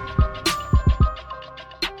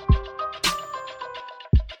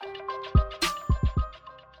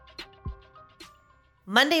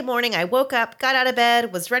 Monday morning, I woke up, got out of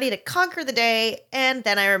bed, was ready to conquer the day, and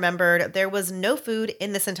then I remembered there was no food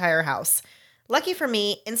in this entire house. Lucky for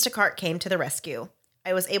me, Instacart came to the rescue.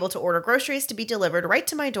 I was able to order groceries to be delivered right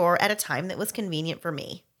to my door at a time that was convenient for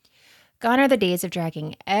me. Gone are the days of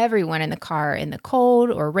dragging everyone in the car in the cold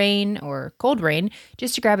or rain or cold rain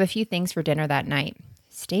just to grab a few things for dinner that night.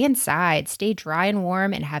 Stay inside, stay dry and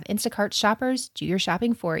warm, and have Instacart shoppers do your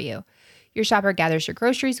shopping for you. Your shopper gathers your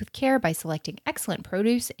groceries with care by selecting excellent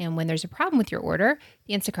produce, and when there's a problem with your order,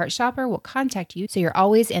 the Instacart shopper will contact you so you're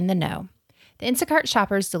always in the know. The Instacart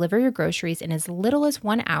shoppers deliver your groceries in as little as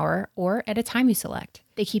 1 hour or at a time you select.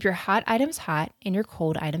 They keep your hot items hot and your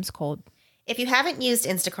cold items cold. If you haven't used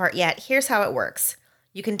Instacart yet, here's how it works.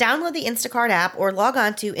 You can download the Instacart app or log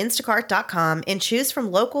on to instacart.com and choose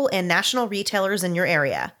from local and national retailers in your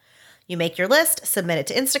area. You make your list, submit it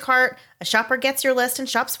to Instacart, a shopper gets your list and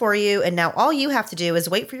shops for you, and now all you have to do is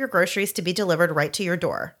wait for your groceries to be delivered right to your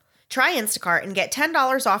door. Try Instacart and get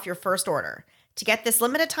 $10 off your first order. To get this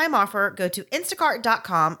limited time offer, go to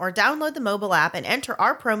instacart.com or download the mobile app and enter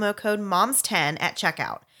our promo code MOMS10 at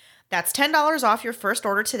checkout. That's $10 off your first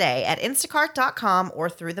order today at instacart.com or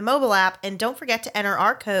through the mobile app, and don't forget to enter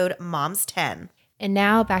our code MOMS10. And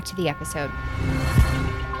now back to the episode.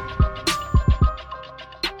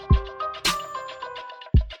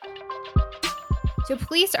 So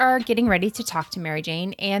police are getting ready to talk to Mary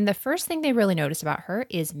Jane, and the first thing they really notice about her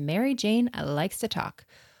is Mary Jane likes to talk.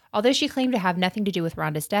 Although she claimed to have nothing to do with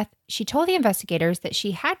Rhonda's death, she told the investigators that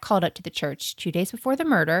she had called up to the church 2 days before the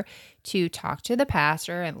murder to talk to the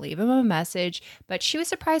pastor and leave him a message, but she was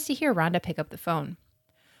surprised to hear Rhonda pick up the phone.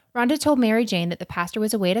 Rhonda told Mary Jane that the pastor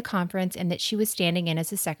was away at a conference and that she was standing in as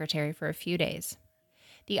his secretary for a few days.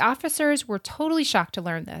 The officers were totally shocked to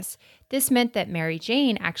learn this. This meant that Mary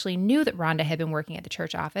Jane actually knew that Rhonda had been working at the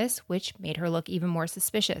church office, which made her look even more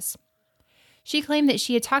suspicious. She claimed that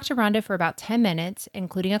she had talked to Rhonda for about 10 minutes,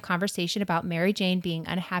 including a conversation about Mary Jane being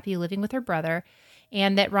unhappy living with her brother,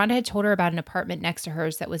 and that Rhonda had told her about an apartment next to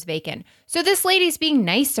hers that was vacant. So this lady's being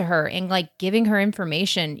nice to her and giving her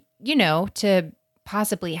information, to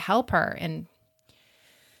possibly help her, and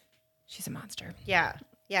she's a monster. Yeah,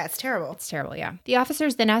 it's terrible. It's terrible, yeah. The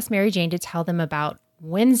officers then asked Mary Jane to tell them about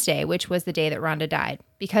Wednesday, which was the day that Rhonda died,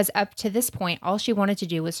 because up to this point, all she wanted to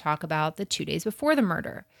do was talk about the 2 days before the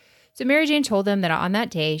murder. So Mary Jane told them that on that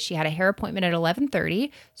day, she had a hair appointment at 11:30,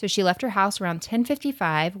 so she left her house around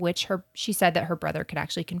 10:55, which she said that her brother could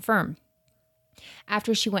actually confirm.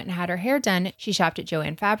 After she went and had her hair done, she shopped at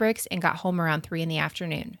Joann Fabrics and got home around 3 in the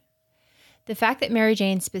afternoon. The fact that Mary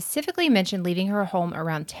Jane specifically mentioned leaving her home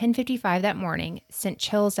around 10:55 that morning sent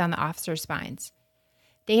chills down the officers' spines.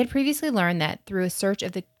 They had previously learned that through a search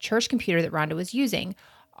of the church computer that Rhonda was using,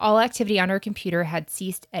 all activity on her computer had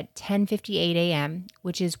ceased at 10:58 a.m.,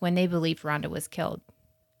 which is when they believed Rhonda was killed.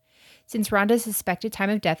 Since Rhonda's suspected time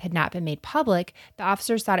of death had not been made public, the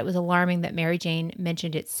officers thought it was alarming that Mary Jane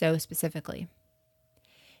mentioned it so specifically.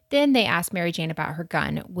 Then they asked Mary Jane about her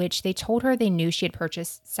gun, which they told her they knew she had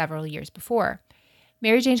purchased several years before.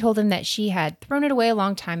 Mary Jane told them that she had thrown it away a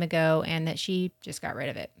long time ago and that she just got rid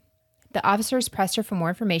of it. The officers pressed her for more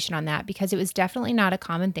information on that because it was definitely not a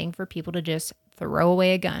common thing for people to just throw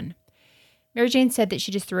away a gun. Mary Jane said that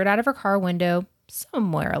she just threw it out of her car window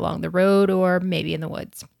somewhere along the road or maybe in the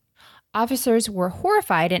woods. Officers were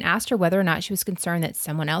horrified and asked her whether or not she was concerned that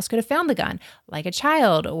someone else could have found the gun, like a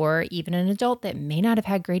child or even an adult that may not have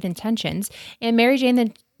had great intentions. And Mary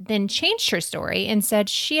Jane then changed her story and said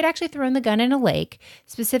she had actually thrown the gun in a lake,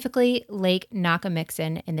 specifically Lake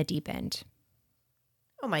Nakamixon in the Deep End.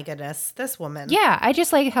 Oh my goodness, this woman. Yeah, I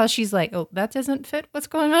just like how she's like, oh, that doesn't fit what's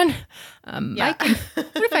going on. Yeah.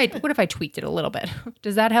 What if I tweaked it a little bit?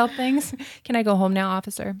 Does that help things? Can I go home now,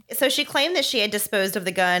 officer? So she claimed that she had disposed of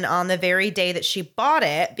the gun on the very day that she bought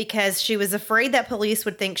it because she was afraid that police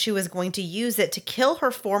would think she was going to use it to kill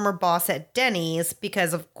her former boss at Denny's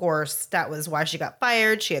because, of course, that was why she got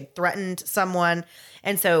fired. She had threatened someone.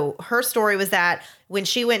 And so her story was that when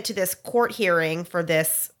she went to this court hearing for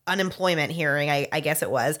this unemployment hearing, I guess it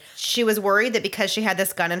was, she was worried that because she had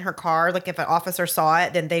this gun in her car, if an officer saw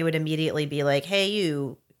it, then they would immediately be like, hey,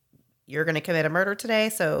 you're going to commit a murder today,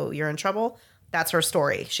 so you're in trouble. That's her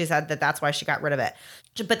story. She said that that's why she got rid of it.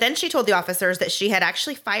 But then she told the officers that she had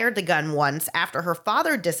actually fired the gun once after her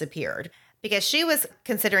father disappeared, because she was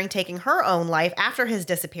considering taking her own life after his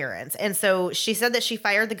disappearance. And so she said that she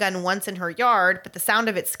fired the gun once in her yard, but the sound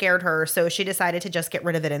of it scared her, so she decided to just get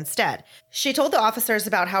rid of it instead. She told the officers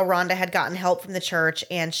about how Rhonda had gotten help from the church,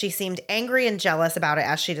 and she seemed angry and jealous about it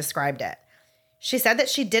as she described it. She said that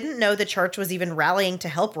she didn't know the church was even rallying to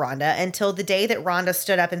help Rhonda until the day that Rhonda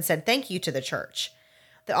stood up and said thank you to the church.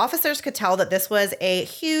 The officers could tell that this was a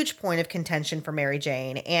huge point of contention for Mary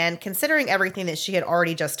Jane, and considering everything that she had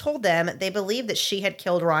already just told them, they believed that she had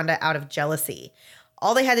killed Rhonda out of jealousy.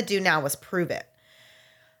 All they had to do now was prove it.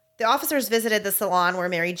 The officers visited the salon where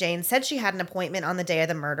Mary Jane said she had an appointment on the day of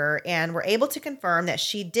the murder and were able to confirm that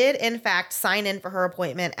she did, in fact, sign in for her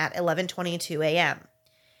appointment at 11:22 a.m.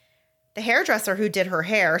 The hairdresser who did her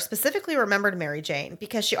hair specifically remembered Mary Jane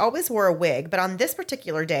because she always wore a wig, but on this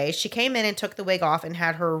particular day, she came in and took the wig off and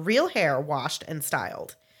had her real hair washed and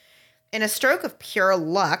styled. In a stroke of pure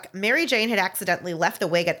luck, Mary Jane had accidentally left the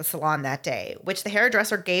wig at the salon that day, which the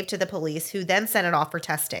hairdresser gave to the police, who then sent it off for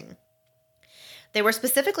testing. They were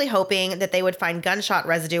specifically hoping that they would find gunshot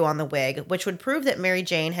residue on the wig, which would prove that Mary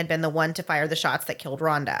Jane had been the one to fire the shots that killed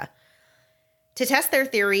Rhonda. To test their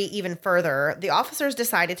theory even further, the officers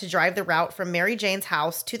decided to drive the route from Mary Jane's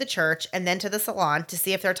house to the church and then to the salon to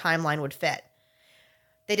see if their timeline would fit.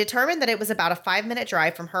 They determined that it was about a 5-minute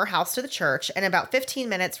drive from her house to the church and about 15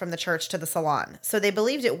 minutes from the church to the salon. So they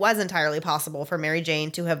believed it was entirely possible for Mary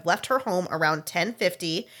Jane to have left her home around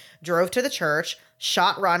 10:50, drove to the church,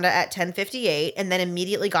 shot Rhonda at 10:58, and then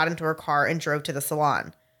immediately got into her car and drove to the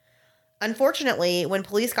salon. Unfortunately, when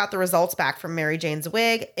police got the results back from Mary Jane's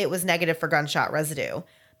wig, it was negative for gunshot residue.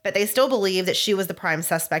 But they still believed that she was the prime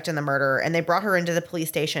suspect in the murder, and they brought her into the police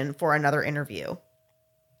station for another interview.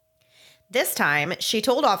 This time, she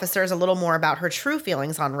told officers a little more about her true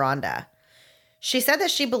feelings on Rhonda. She said that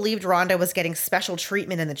she believed Rhonda was getting special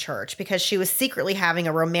treatment in the church because she was secretly having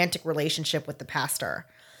a romantic relationship with the pastor.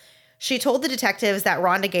 She told the detectives that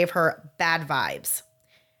Rhonda gave her bad vibes.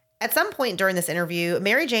 At some point during this interview,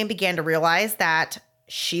 Mary Jane began to realize that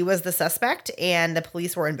she was the suspect and the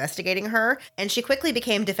police were investigating her, and she quickly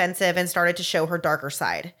became defensive and started to show her darker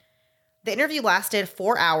side. The interview lasted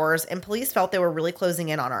 4 hours, and police felt they were really closing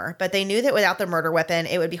in on her, but they knew that without the murder weapon,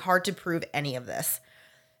 it would be hard to prove any of this.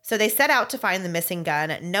 So they set out to find the missing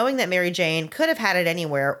gun, knowing that Mary Jane could have had it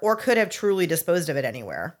anywhere or could have truly disposed of it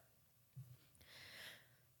anywhere.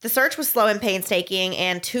 The search was slow and painstaking,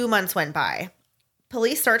 and 2 months went by.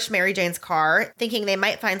 Police searched Mary Jane's car, thinking they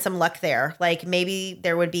might find some luck there, like maybe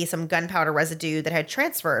there would be some gunpowder residue that had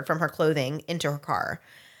transferred from her clothing into her car.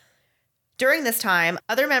 During this time,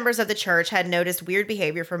 other members of the church had noticed weird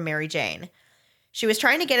behavior from Mary Jane. She was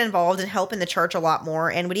trying to get involved and help in the church a lot more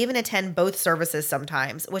and would even attend both services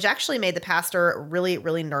sometimes, which actually made the pastor really,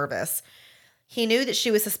 really nervous. He knew that she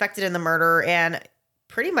was suspected in the murder and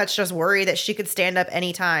pretty much just worried that she could stand up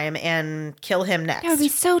anytime and kill him next. That would be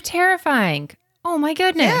so terrifying. Oh my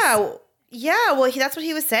goodness. Yeah. Well, that's what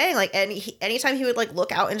he was saying. Like, anytime he would like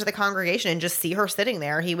look out into the congregation and just see her sitting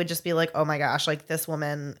there, he would just be like, "Oh my gosh, like this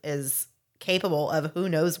woman is capable of who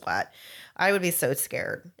knows what." I would be so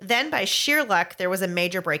scared. Then, by sheer luck, there was a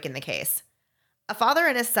major break in the case. A father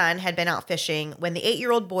and his son had been out fishing when the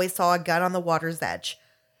 8-year-old boy saw a gun on the water's edge.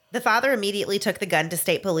 The father immediately took the gun to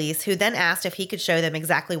state police, who then asked if he could show them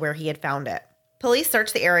exactly where he had found it. Police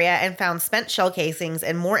searched the area and found spent shell casings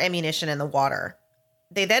and more ammunition in the water.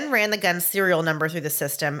 They then ran the gun's serial number through the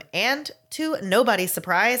system, and to nobody's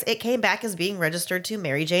surprise, it came back as being registered to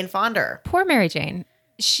Mary Jane Fonder. Poor Mary Jane.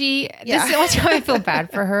 This is the only time I feel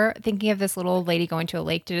bad for her, thinking of this little old lady going to a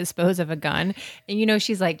lake to dispose of a gun. And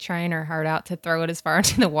she's like trying her heart out to throw it as far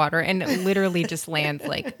into the water, and it literally just lands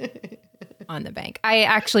like on the bank. I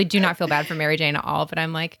actually do not feel bad for Mary Jane at all, but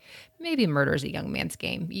I'm like, maybe murder is a young man's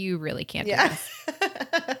game. You really can't do this.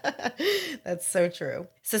 That's so true.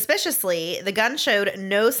 Suspiciously, the gun showed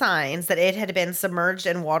no signs that it had been submerged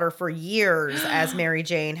in water for years, as Mary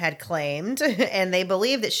Jane had claimed, and they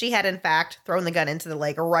believed that she had, in fact, thrown the gun into the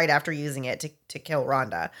lake right after using it to kill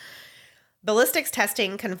Rhonda. Ballistics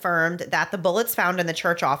testing confirmed that the bullets found in the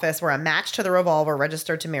church office were a match to the revolver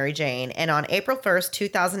registered to Mary Jane, and on April 1st,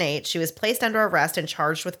 2008, she was placed under arrest and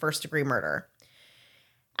charged with first-degree murder.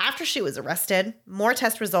 After she was arrested, more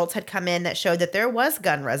test results had come in that showed that there was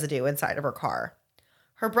gun residue inside of her car.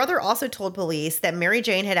 Her brother also told police that Mary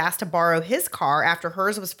Jane had asked to borrow his car after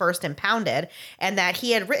hers was first impounded, and that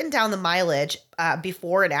he had written down the mileage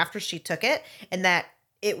before and after she took it, and that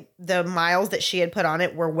the miles that she had put on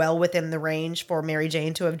it were well within the range for Mary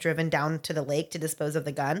Jane to have driven down to the lake to dispose of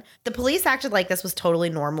the gun. The police acted like this was totally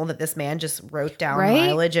normal, that this man just wrote down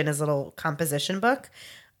mileage in his little composition book.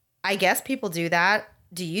 I guess people do that.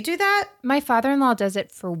 Do you do that? My father-in-law does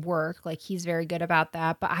it for work. Like, he's very good about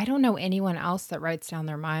that. But I don't know anyone else that writes down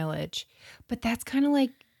their mileage. But that's kind of like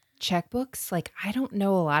checkbooks. Like, I don't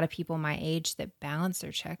know a lot of people my age that balance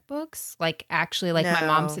their checkbooks. Like, actually, like my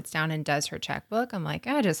mom sits down and does her checkbook. I'm like,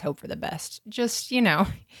 I just hope for the best. Just, use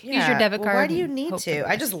your debit card. Why do you need to?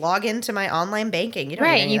 I just log into my online banking. You don't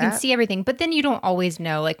need any of you that. can see everything. But then you don't always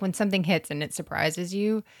know. Like, when something hits and it surprises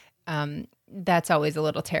you, that's always a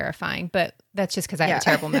little terrifying, but that's just because I have a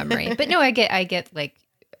terrible memory. But no, I get like,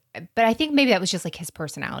 but I think maybe that was just like his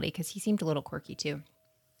personality, because he seemed a little quirky too.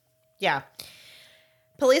 Yeah.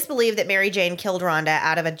 Police believe that Mary Jane killed Rhonda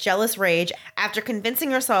out of a jealous rage after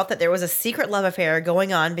convincing herself that there was a secret love affair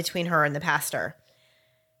going on between her and the pastor.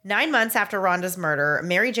 9 months after Rhonda's murder,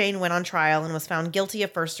 Mary Jane went on trial and was found guilty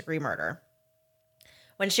of first-degree murder.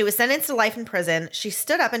 When she was sentenced to life in prison, she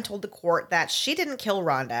stood up and told the court that she didn't kill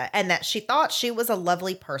Rhonda and that she thought she was a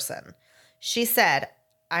lovely person. She said,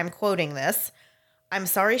 I'm quoting this, "I'm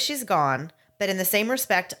sorry she's gone, but in the same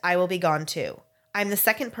respect, I will be gone too. I'm the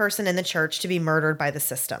second person in the church to be murdered by the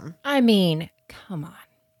system." I mean, come on.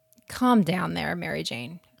 Calm down there, Mary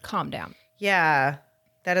Jane. Calm down. Yeah,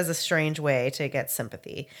 that is a strange way to get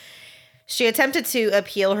sympathy. She attempted to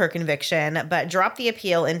appeal her conviction, but dropped the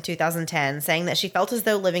appeal in 2010, saying that she felt as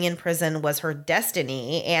though living in prison was her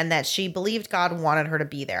destiny and that she believed God wanted her to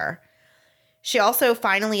be there. She also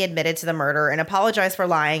finally admitted to the murder and apologized for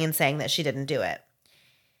lying and saying that she didn't do it.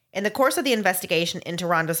 In the course of the investigation into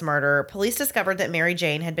Rhonda's murder, police discovered that Mary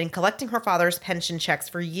Jane had been collecting her father's pension checks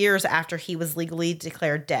for years after he was legally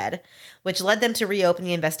declared dead, which led them to reopen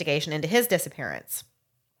the investigation into his disappearance.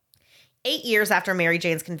 8 years after Mary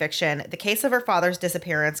Jane's conviction, the case of her father's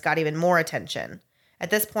disappearance got even more attention.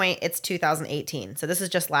 At this point, it's 2018, so this is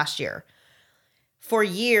just last year. For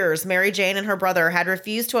years, Mary Jane and her brother had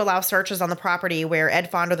refused to allow searches on the property where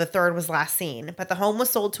Ed Fonder III was last seen, but the home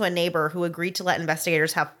was sold to a neighbor who agreed to let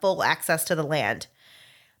investigators have full access to the land.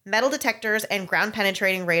 Metal detectors and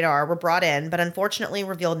ground-penetrating radar were brought in, but unfortunately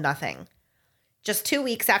revealed nothing. Just 2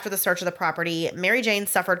 weeks after the search of the property, Mary Jane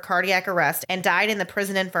suffered cardiac arrest and died in the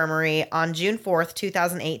prison infirmary on June 4th,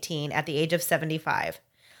 2018, at the age of 75.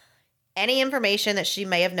 Any information that she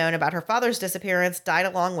may have known about her father's disappearance died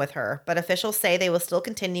along with her, but officials say they will still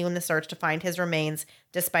continue in the search to find his remains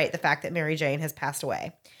despite the fact that Mary Jane has passed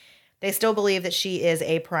away. They still believe that she is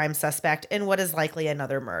a prime suspect in what is likely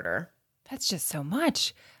another murder. That's just so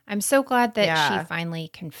much. I'm so glad that she finally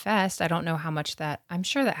confessed. I don't know how much that, I'm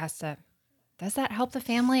sure that has to, does that help the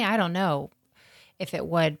family? I don't know if it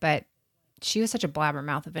would, but she was such a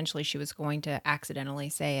blabbermouth. Eventually she was going to accidentally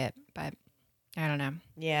say it, but I don't know.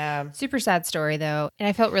 Yeah. Super sad story, though. And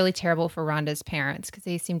I felt really terrible for Rhonda's parents because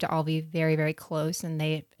they seemed to all be very, very close and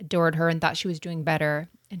they adored her and thought she was doing better.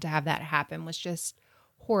 And to have that happen was just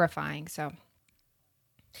horrifying. So,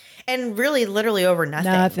 and really literally over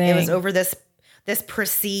nothing. It was over this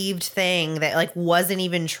perceived thing that like wasn't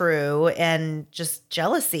even true and just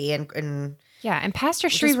jealousy and yeah, and Pastor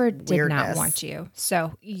Schriever did not want you,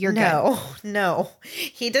 so you're good. No,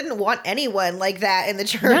 he didn't want anyone like that in the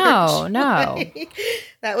church. No. Like,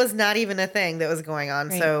 that was not even a thing that was going on.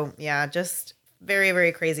 Right. So yeah, just very,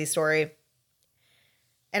 very crazy story.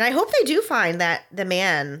 And I hope they do find that the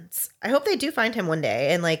man. I hope they do find him one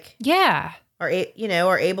day, and like are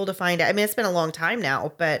able to find it. I mean, it's been a long time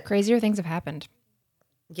now, but crazier things have happened.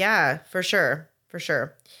 Yeah, for sure.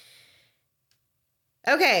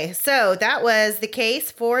 Okay, so that was the case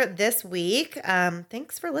for this week.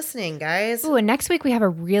 Thanks for listening, guys. Ooh, and next week we have a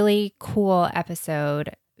really cool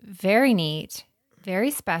episode. Very neat, very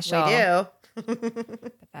special. We do.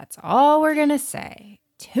 But that's all we're going to say.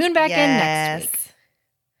 Tune back in next week.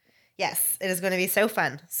 Yes, it is going to be so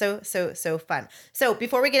fun. So fun. So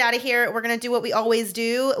before we get out of here, we're going to do what we always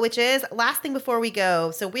do, which is last thing before we go.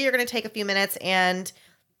 So we are going to take a few minutes and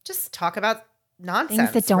just talk about nonsense.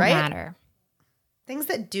 Things that don't matter. Things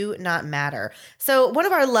that do not matter. So one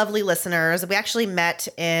of our lovely listeners, we actually met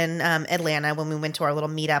in Atlanta when we went to our little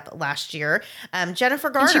meetup last year, Jennifer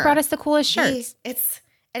Garner. And she brought us the coolest shirts.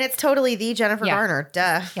 It's totally the Jennifer Garner.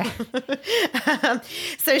 Duh. Yeah.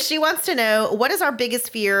 So she wants to know, what is our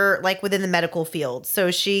biggest fear like within the medical field?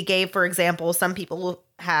 So she gave, for example, some people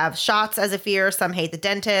have shots as a fear. Some hate the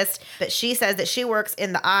dentist. But she says that she works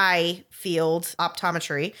in the eye field,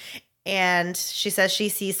 optometry. And she says she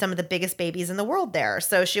sees some of the biggest babies in the world there.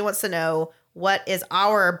 So she wants to know, what is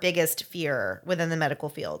our biggest fear within the medical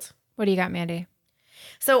field? What do you got, Mandy?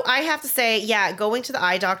 So I have to say, going to the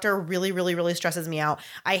eye doctor really, really, really stresses me out.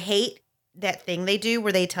 I hate that thing they do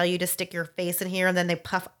where they tell you to stick your face in here and then they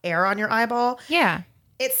puff air on your eyeball. Yeah.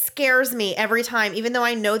 It scares me every time, even though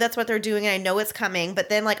I know that's what they're doing and I know it's coming. But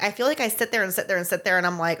then like I feel like I sit there and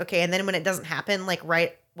I'm like, okay. And then when it doesn't happen, like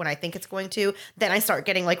right when I think it's going to, then I start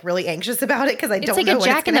getting like really anxious about it because I don't know when it's going to happen. It's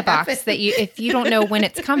like a Jack in the Box that if you don't know when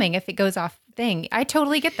it's coming, if it goes off thing. I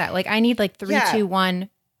totally get that. Like I need like 3, 2, 1, and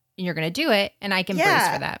you're going to do it, and I can brace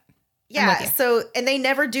for that. Yeah. So, and they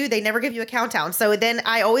never give you a countdown. So then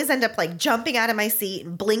I always end up like jumping out of my seat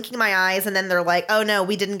and blinking my eyes. And then they're like, oh no,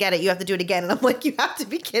 we didn't get it. You have to do it again. And I'm like, you have to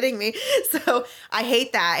be kidding me. So I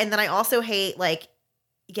hate that. And then I also hate like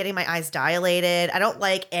getting my eyes dilated. I don't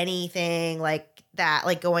like anything like that,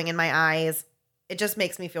 like going in my eyes. It just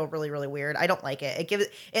makes me feel really, really weird. I don't like it.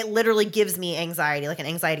 It literally gives me anxiety, like an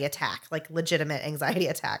anxiety attack, like legitimate anxiety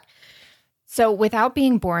attack. So without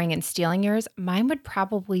being boring and stealing yours, mine would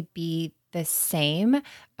probably be the same.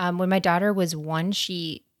 When my daughter was 1,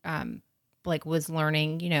 she like was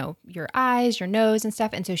learning, your eyes, your nose and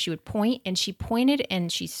stuff. And so she would point, and she pointed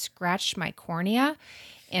and she scratched my cornea.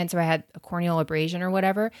 And so I had a corneal abrasion or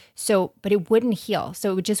whatever. So, but it wouldn't heal.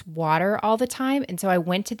 So it would just water all the time. And so I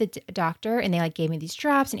went to the doctor, and they like gave me these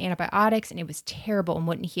drops and antibiotics, and it was terrible and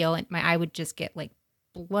wouldn't heal. And my eye would just get like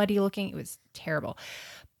bloody looking. It was terrible.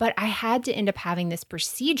 But I had to end up having this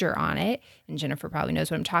procedure on it, and Jennifer probably knows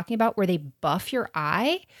what I'm talking about, where they buff your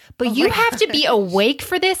eye, but you have to be awake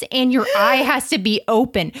for this, and your eye has to be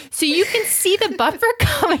open. So you can see the buffer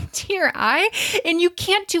coming to your eye, and you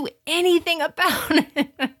can't do anything about it.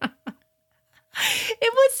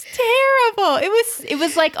 It was terrible. It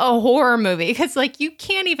was like a horror movie, because like you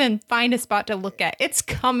can't even find a spot to look at. It's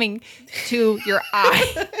coming to your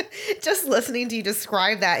eye. Just listening to you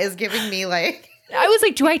describe that is giving me like... I was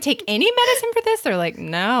like, do I take any medicine for this? They're like,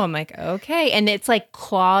 no. I'm like, okay. And it's like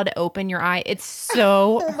clawed open your eye. It's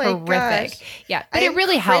so horrific. Gosh. Yeah. But it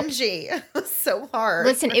really helped. It was so hard.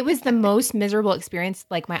 Listen, it was the most miserable experience.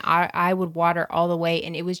 Like my eye would water all the way,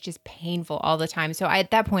 and it was just painful all the time. So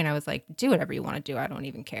at that point I was like, do whatever you want to do. I don't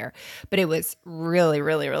even care. But it was really,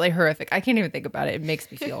 really, really horrific. I can't even think about it. It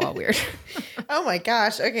makes me feel all weird. Oh my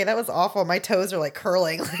gosh. Okay. That was awful. My toes are like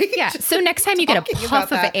curling. Like, yeah. So next time you get a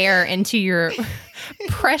puff of air into your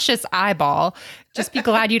precious eyeball, just be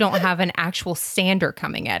glad you don't have an actual sander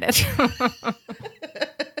coming at it.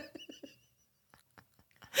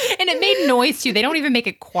 And it made noise too. They don't even make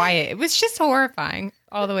it quiet. It was just horrifying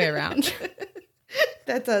all the way around.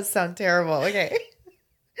 That does sound terrible. Okay.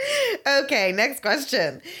 Okay, next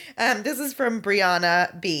question. This is from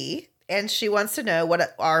Brianna B, and she wants to know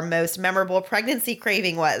what our most memorable pregnancy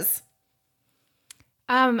craving was.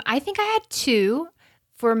 I think I had two.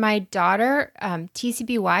 For my daughter,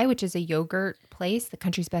 TCBY, which is a yogurt place, the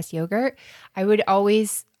country's best yogurt, I would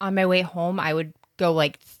always, on my way home, I would go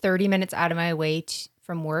like 30 minutes out of my way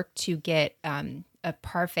from work to get a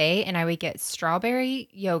parfait, and I would get strawberry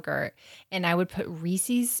yogurt, and I would put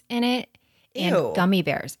Reese's in it and Ew. Gummy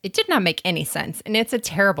bears. It did not make any sense, and it's a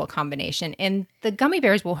terrible combination. And the gummy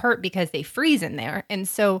bears will hurt because they freeze in there, and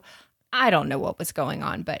so I don't know what was going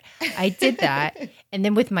on, but I did that. And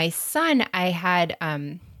then with my son, I had,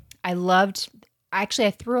 I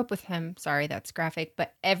threw up with him. Sorry, that's graphic,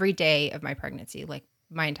 but every day of my pregnancy, like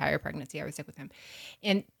my entire pregnancy, I was sick with him.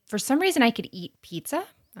 And for some reason I could eat pizza.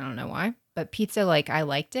 I don't know why, but pizza, like I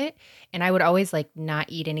liked it. And I would always like not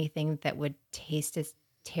eat anything that would taste as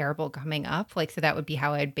terrible coming up. Like, so that would be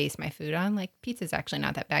how I'd base my food on. Like, pizza's actually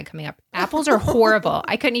not that bad coming up. Apples are horrible.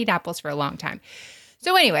 I couldn't eat apples for a long time.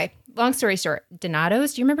 So anyway, long story short,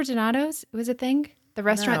 Donato's. Do you remember Donato's? It was a thing. The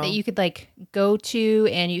restaurant that you could like go to,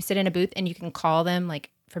 and you sit in a booth and you can call them like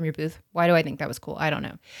from your booth. Why do I think that was cool? I don't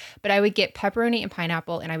know. But I would get pepperoni and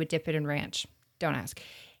pineapple, and I would dip it in ranch. Don't ask.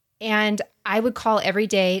 And I would call every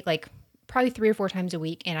day, like probably 3 or 4 times a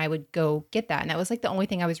week, and I would go get that. And that was like the only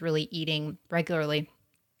thing I was really eating regularly.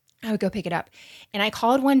 I would go pick it up. And I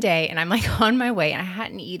called one day, and I'm like on my way, and I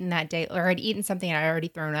hadn't eaten that day, or I'd eaten something and I'd already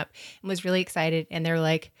thrown up, and was really excited. And they're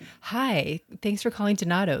like, hi, thanks for calling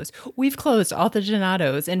Donato's. We've closed all the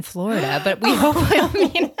Donato's in Florida, but we hope you'll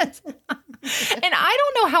meet us. And I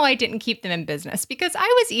don't know how I didn't keep them in business, because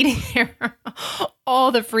I was eating there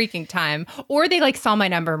all the freaking time. Or they like saw my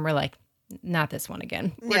number and were like, not this one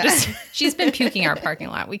again. She's been puking our parking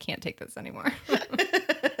lot. We can't take this anymore.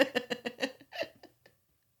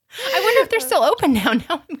 I wonder if they're still open now.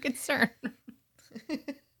 Now I'm concerned.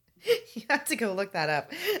 You have to go look that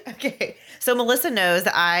up. Okay. So Melissa knows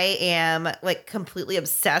that I am like completely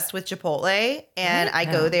obsessed with Chipotle, and I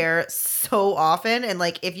go there so often. And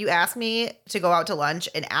like, if you ask me to go out to lunch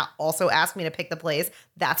and also ask me to pick the place,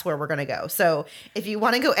 that's where we're going to go. So if you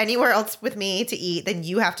want to go anywhere else with me to eat, then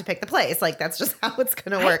you have to pick the place. Like, that's just how it's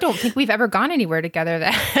going to work. I don't think we've ever gone anywhere together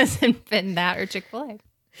that hasn't been that or Chick-fil-A.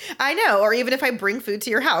 I know. Or even if I bring food to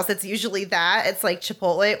your house, it's usually that. It's like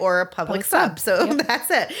Chipotle or a public sub. So that's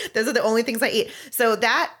it. Those are the only things I eat. So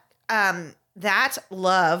that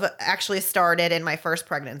love actually started in my first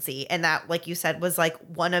pregnancy. And that, like you said, was like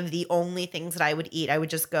one of the only things that I would eat. I would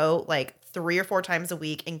just go like 3 or 4 times a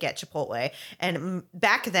week and get Chipotle. And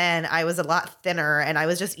back then I was a lot thinner, and I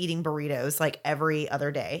was just eating burritos like every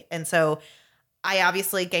other day. And so I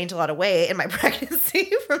obviously gained a lot of weight in my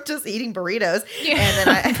pregnancy from just eating burritos. Yeah. And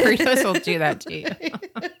then burritos will do that to you.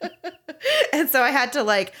 And so I had to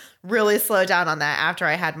like really slow down on that after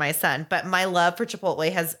I had my son. But my love for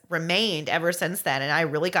Chipotle has remained ever since then. And I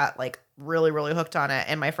really got like really, really hooked on it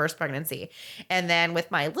in my first pregnancy. And then with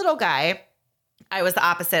my little guy, I was the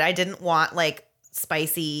opposite. I didn't want like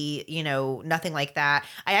spicy, nothing like that.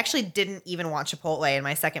 I actually didn't even want Chipotle in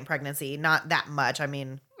my second pregnancy. Not that much. I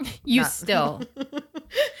mean, you still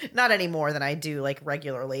Not any more than I do like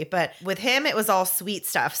regularly. But with him, it was all sweet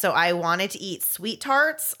stuff. So I wanted to eat sweet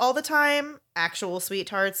tarts all the time. Actual sweet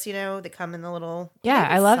tarts, you know, that come in the little. Yeah,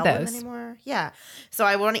 I love those. Anymore. Yeah. So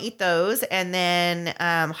I want to eat those. And then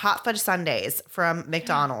hot fudge sundaes from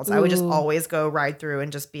McDonald's. Ooh. I would just always go ride through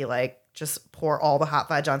and just be like, just pour all the hot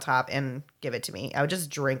fudge on top and give it to me. I would just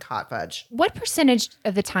drink hot fudge. What percentage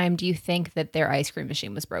of the time do you think that their ice cream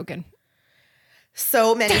machine was broken?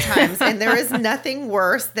 So many times. And there is nothing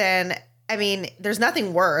worse than, there's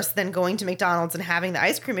nothing worse than going to McDonald's and having the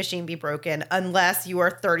ice cream machine be broken unless you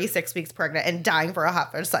are 36 weeks pregnant and dying for a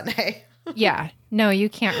hot fudge sundae. Yeah. No, you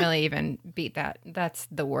can't really even beat that. That's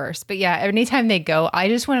the worst. But yeah, anytime they go, I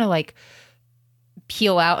just want to like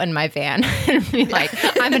peel out in my van and be like,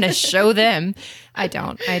 I'm going to show them. I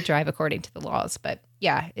don't. I drive according to the laws. But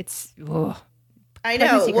yeah, it's... Ugh. I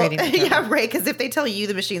know. Well, yeah, right. Because if they tell you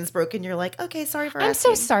the machine's broken, you're like, okay, sorry for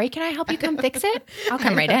asking. I'm so sorry. Can I help you come fix it? I'll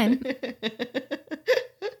come right in.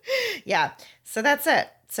 Yeah. So that's it.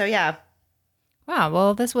 So yeah. Wow.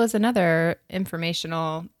 Well, this was another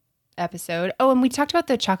informational episode. Oh, and we talked about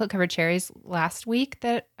the chocolate covered cherries last week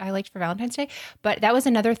that I liked for Valentine's Day. But that was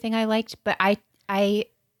another thing I liked. But I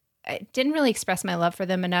didn't really express my love for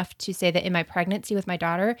them enough to say that in my pregnancy with my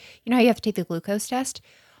daughter, you know how you have to take the glucose test?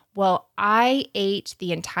 Well, I ate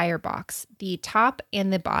the entire box, the top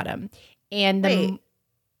and the bottom. And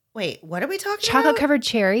Wait, what are we talking about? Chocolate covered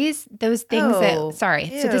cherries, those things that, sorry.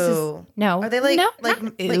 Ew. So this is, no. Are they like,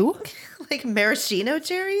 ew? Like maraschino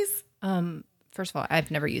cherries? First of all,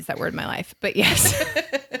 I've never used that word in my life, but yes.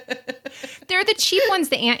 They're the cheap ones,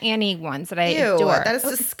 the Aunt Annie ones that I adore. That is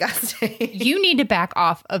disgusting. You need to back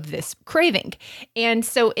off of this craving. And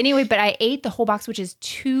so anyway, but I ate the whole box, which is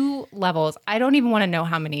 2 levels. I don't even want to know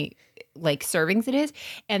how many like servings it is.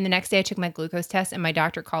 And the next day I took my glucose test and my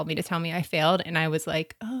doctor called me to tell me I failed. And I was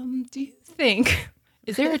like, do you think,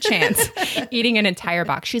 is there a chance eating an entire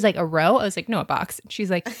box? She's like, a row? I was like, no, a box.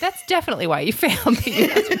 She's like, that's definitely why you failed, but you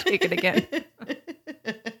have to take it again.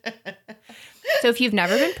 So if you've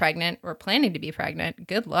never been pregnant or planning to be pregnant,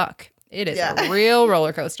 good luck. It is a real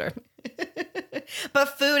roller coaster.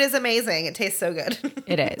 But food is amazing. It tastes so good.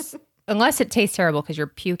 It is. Unless it tastes terrible because you're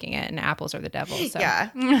puking it and apples are the devil. So. Yeah,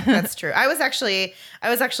 that's true. I was actually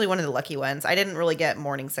one of the lucky ones. I didn't really get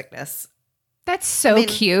morning sickness. That's so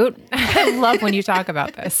cute. I love when you talk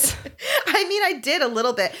about this. I did a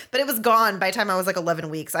little bit, but it was gone by the time I was like 11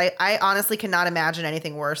 weeks. I honestly cannot imagine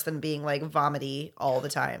anything worse than being like vomity all the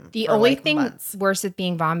time. The only thing worse than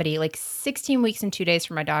being vomity, like 16 weeks and 2 days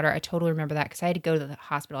for my daughter, I totally remember that because I had to go to the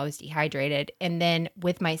hospital. I was dehydrated. And then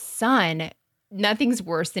with my son, nothing's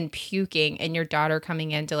worse than puking and your daughter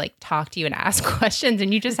coming in to like talk to you and ask questions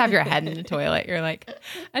and you just have your head in the toilet. You're like,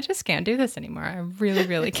 I just can't do this anymore. I really,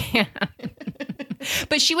 really can't.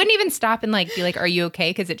 But she wouldn't even stop and like be like, are you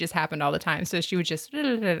okay? Because it just happened all the time. So she would just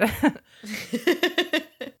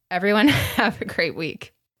Everyone have a great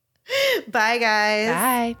week. Bye, guys.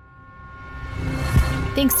 Bye.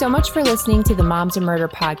 Thanks so much for listening to the Moms and Murder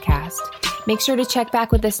podcast. Make sure to check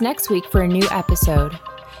back with us next week for a new episode.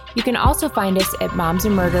 You can also find us at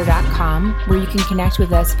momsandmurder.com, where you can connect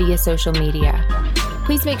with us via social media.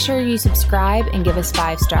 Please make sure you subscribe and give us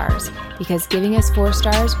 5 stars, because giving us 4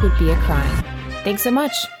 stars would be a crime. Thanks so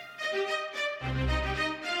much.